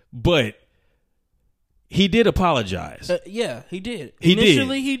 but he did apologize. Yeah, he did.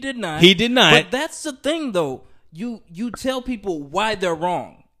 Initially, he did not. He did not. But that's the thing, though. You tell people why they're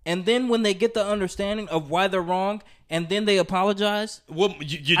wrong, and then when they get the understanding of why they're wrong, and then they apologize. Well,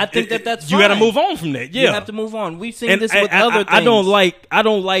 I think that's you got to move on from that. Yeah, you have to move on. We've seen this with other things. I don't like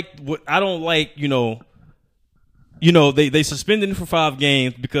they suspended him for 5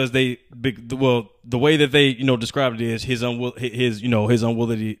 games because the way that they described it is his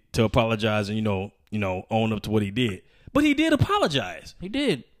unwillingness to apologize and own up to what he did. But he did apologize. He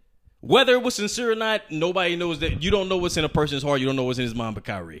did. Whether it was sincere or not, nobody knows that. You don't know what's in a person's heart. You don't know what's in his mind, but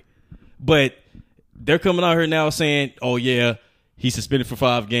Kyrie. But they're coming out here now saying, "Oh yeah, he's suspended for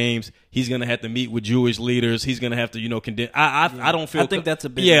 5 games. He's gonna have to meet with Jewish leaders. He's gonna have to, condemn." I don't feel. I think that's a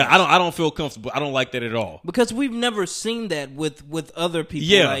bit. Yeah, I don't feel comfortable. I don't like that at all because we've never seen that with other people.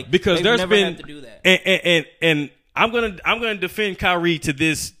 Yeah, because there's never been had to do that. And I'm gonna defend Kyrie to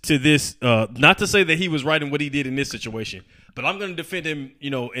this. Not to say that he was right in what he did in this situation, but I'm gonna defend him.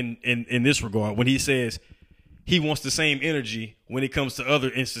 In this regard, when he says he wants the same energy when it comes to other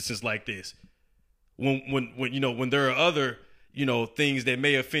instances like this. When there are other things that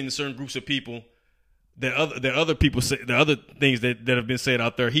may offend certain groups of people, that other people say, the other things that have been said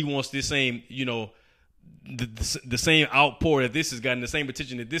out there, he wants the same, the same outpour that this has gotten, the same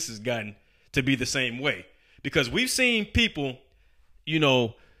attention that this has gotten, to be the same way. Because we've seen people,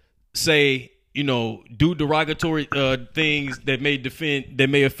 say, do derogatory things that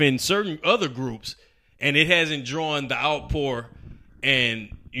may offend certain other groups, and it hasn't drawn the outpour and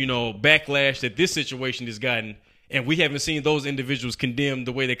backlash that this situation has gotten. And we haven't seen those individuals condemned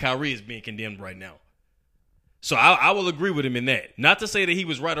the way that Kyrie is being condemned right now. So I will agree with him in that. Not to say that he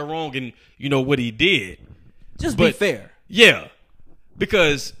was right or wrong in, what he did. Just be fair. Yeah.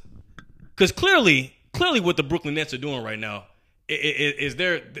 Because clearly what the Brooklyn Nets are doing right now is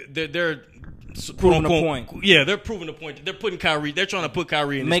they're proving a point. Yeah, they're proving a point. They're putting Kyrie, they're trying to put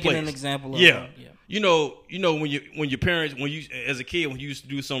Kyrie in his place. Making an example of him. Yeah. When your parents, as a kid, when you used to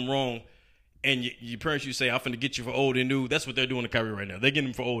do something wrong, and your parents, you say, "I'm finna get you for old and new." That's what they're doing to Kyrie right now. They're getting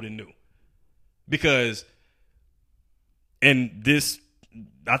him for old and new, because, and this,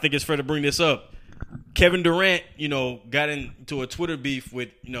 I think it's fair to bring this up. Kevin Durant, got into a Twitter beef with,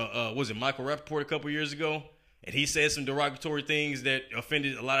 was it Michael Rappaport a couple years ago, and he said some derogatory things that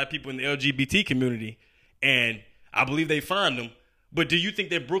offended a lot of people in the LGBT community, and I believe they fined him. But do you think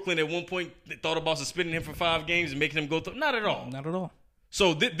that Brooklyn at one point thought about suspending him for 5 games and making him go through? Not at all. Not at all.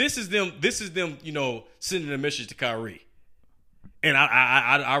 So this is them, sending a message to Kyrie. And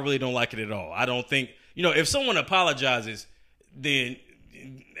I really don't like it at all. I don't think, if someone apologizes, then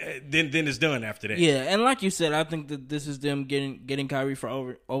it's done after that. Yeah, and like you said, I think that this is them getting Kyrie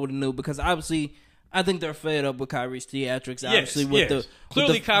for over the new, because obviously I think they're fed up with Kyrie's theatrics. Obviously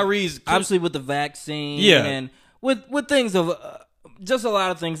Kyrie's obviously with the vaccine, and with things of just a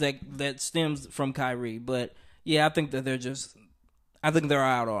lot of things that stems from Kyrie. But yeah, I think that they're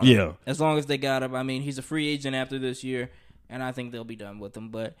out on him. Yeah. As long as they got him. I mean, he's a free agent after this year, and I think they'll be done with him.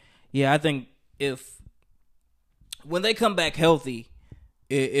 But yeah, I think when they come back healthy,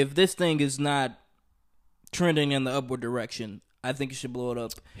 if this thing is not trending in the upward direction, I think you should blow it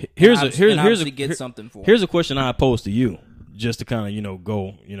up. Here's something for. Here's a question I pose to you, just to kind of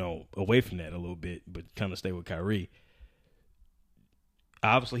go away from that a little bit, but kind of stay with Kyrie.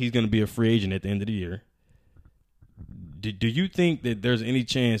 Obviously, he's going to be a free agent at the end of the year. Do you think that there's any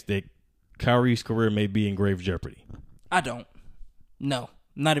chance that Kyrie's career may be in grave jeopardy? I don't. No,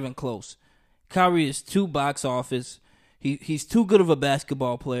 not even close. Kyrie is too box office. He's too good of a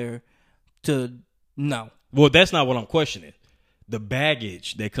basketball player to no. Well, that's not what I'm questioning. The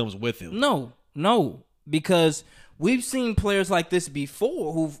baggage that comes with him. No, because we've seen players like this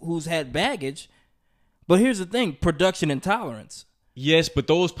before who's had baggage. But here's the thing: production intolerance. Yes, but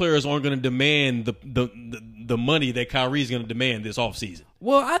those players aren't going to demand the money that Kyrie's going to demand this offseason.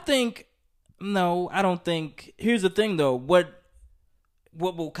 Well, I don't think. Here's the thing, though. What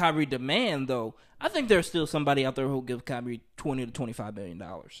will Kyrie demand, though? I think there's still somebody out there who'll give Kyrie $20 to $25 million.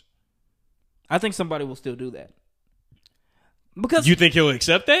 I think somebody will still do that. Because you think he'll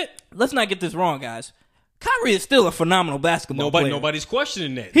accept that? Let's not get this wrong, guys. Kyrie is still a phenomenal basketball player. Nobody's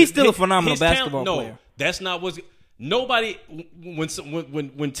questioning that. He's still a phenomenal basketball player. No, that's not what's... Nobody...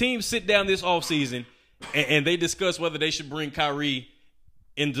 When teams sit down this offseason and they discuss whether they should bring Kyrie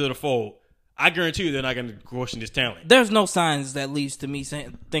into the fold, I guarantee you they're not going to question his talent. There's no signs that leads to me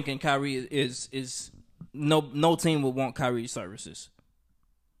thinking Kyrie is no team would want Kyrie's services.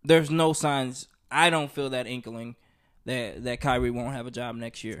 There's no signs. I don't feel that inkling that Kyrie won't have a job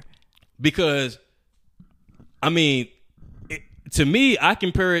next year. Because, I mean, to me, I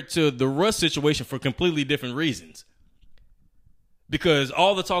compare it to the Russ situation for completely different reasons. Because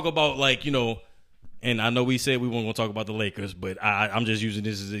all the talk about, like, you know, and I know we said we weren't going to talk about the Lakers, but I'm just using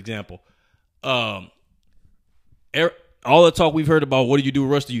this as an example. All the talk we've heard about, what do you do,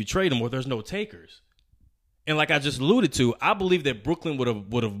 Russ? Do you trade him? Well, there's no takers. And like I just alluded to, I believe that Brooklyn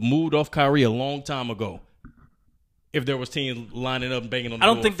would have moved off Kyrie a long time ago if there was teams lining up and banging on the door.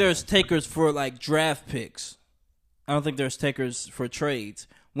 I don't think there's takers for like draft picks. I don't think there's takers for trades.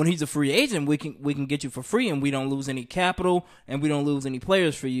 When he's a free agent, we can get you for free, and we don't lose any capital, and we don't lose any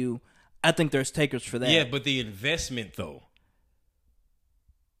players for you. I think there's takers for that. Yeah, but the investment though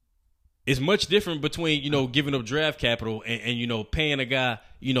is much different between, you know, giving up draft capital and you know, paying a guy,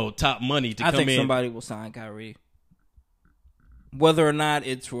 you know, top money to come in. I think somebody will sign Kyrie. Whether or not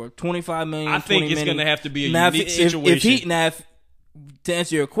it's for $25 million, I think it's going to have to be a unique situation. To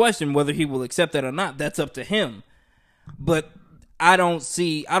answer your question, whether he will accept that or not, that's up to him. But I don't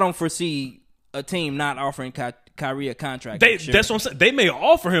foresee a team not offering Kyrie a contract. That's what I'm saying. They may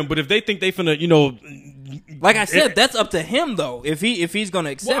offer him, but if they think they finna, you know, like I said, that's up to him though. If he's going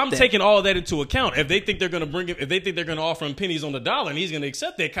to accept, I'm taking all that into account. If they think they're going to bring him, if they think they're going to offer him pennies on the dollar, and he's going to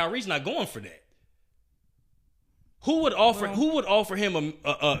accept that, Kyrie's not going for that. Who would offer him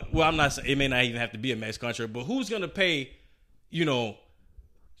well, I'm not saying it may not even have to be a max contract, but who's going to pay, you know,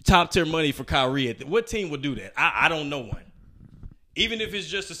 top tier money for Kyrie? What team would do that? I don't know one. Even if it's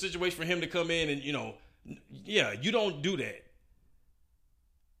just a situation for him to come in and, you know, yeah, you don't do that.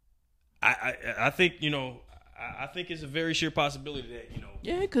 I think, you know, I think it's a very sheer possibility that, you know.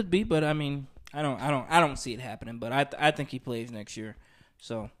 Yeah, it could be, but I mean, I don't see it happening. But I think he plays next year.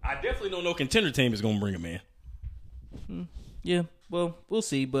 So I definitely don't know contender team is going to bring him in. Yeah, well, we'll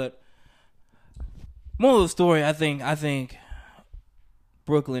see. But moral of the story, I think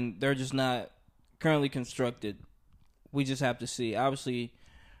Brooklyn, they're just not currently constructed. We just have to see. Obviously,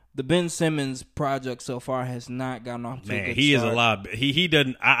 the Ben Simmons project so far has not gotten off to a good he start. Is a lot. He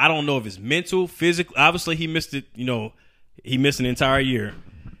doesn't. I don't know if it's mental, physical. Obviously, he missed it. You know, he missed an entire year,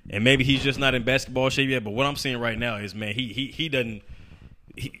 and maybe he's just not in basketball shape yet. But what I'm seeing right now is, man, he doesn't.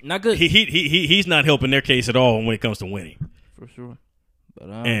 Not good. He's not helping their case at all when it comes to winning. For sure. But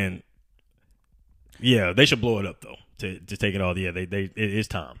and yeah, they should blow it up though to take it all. Yeah, it's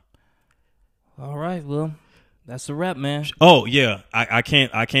time. All right, well, that's a wrap, man. Oh yeah, I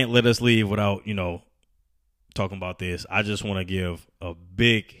can't let us leave without, you know, talking about this. I just want to give a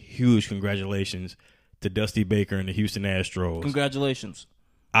big, huge congratulations to Dusty Baker and the Houston Astros. Congratulations.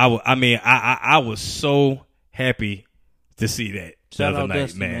 I was so happy to see that. Shout out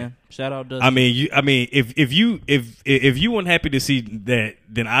Dusty, man. Shout out Dusty. If you weren't happy to see that,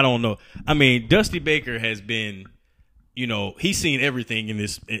 then I don't know. I mean, Dusty Baker has been, you know, he's seen everything in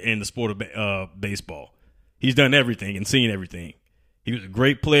the sport of baseball. He's done everything and seen everything. He was a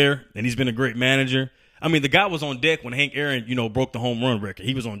great player, and he's been a great manager. I mean, the guy was on deck when Hank Aaron, you know, broke the home run record.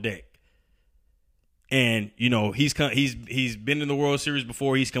 He was on deck. And, you know, he's been in the World Series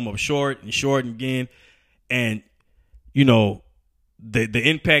before. He's come up short again. And, you know, the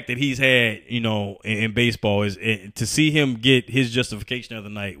impact that he's had, you know, in baseball is to see him get his justification the other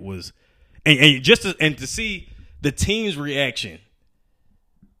night was, and to see the team's reaction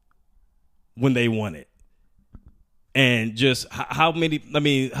when they won it, and just how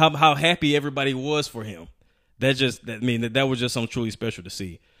happy everybody was for him. That was just something truly special to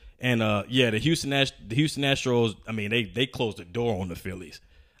see. And the Houston Astros, I mean, they closed the door on the Phillies.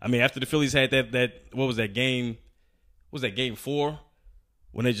 I mean, after the Phillies had that what was that game? Was that game 4?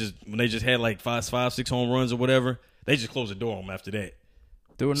 When they just had like five, 6 home runs or whatever. They just closed the door on them after that.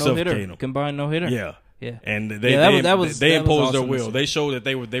 Threw a no-hitter, combined no-hitter. Yeah. And they imposed their will. They showed that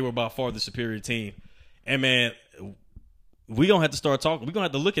they were by far the superior team. And, man, we're going to have to start talking. We're going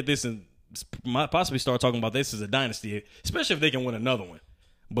to have to look at this and possibly start talking about this as a dynasty, especially if they can win another one.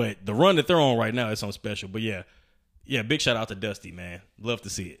 But the run that they're on right now is something special. But, yeah, big shout out to Dusty, man. Love to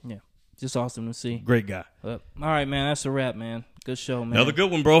see it. Yeah, just awesome to see. Great guy. All right, man, that's a wrap, man. Good show, man. Another good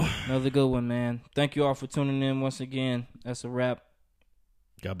one, bro. Another good one, man. Thank you all for tuning in once again. That's a wrap.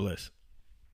 God bless.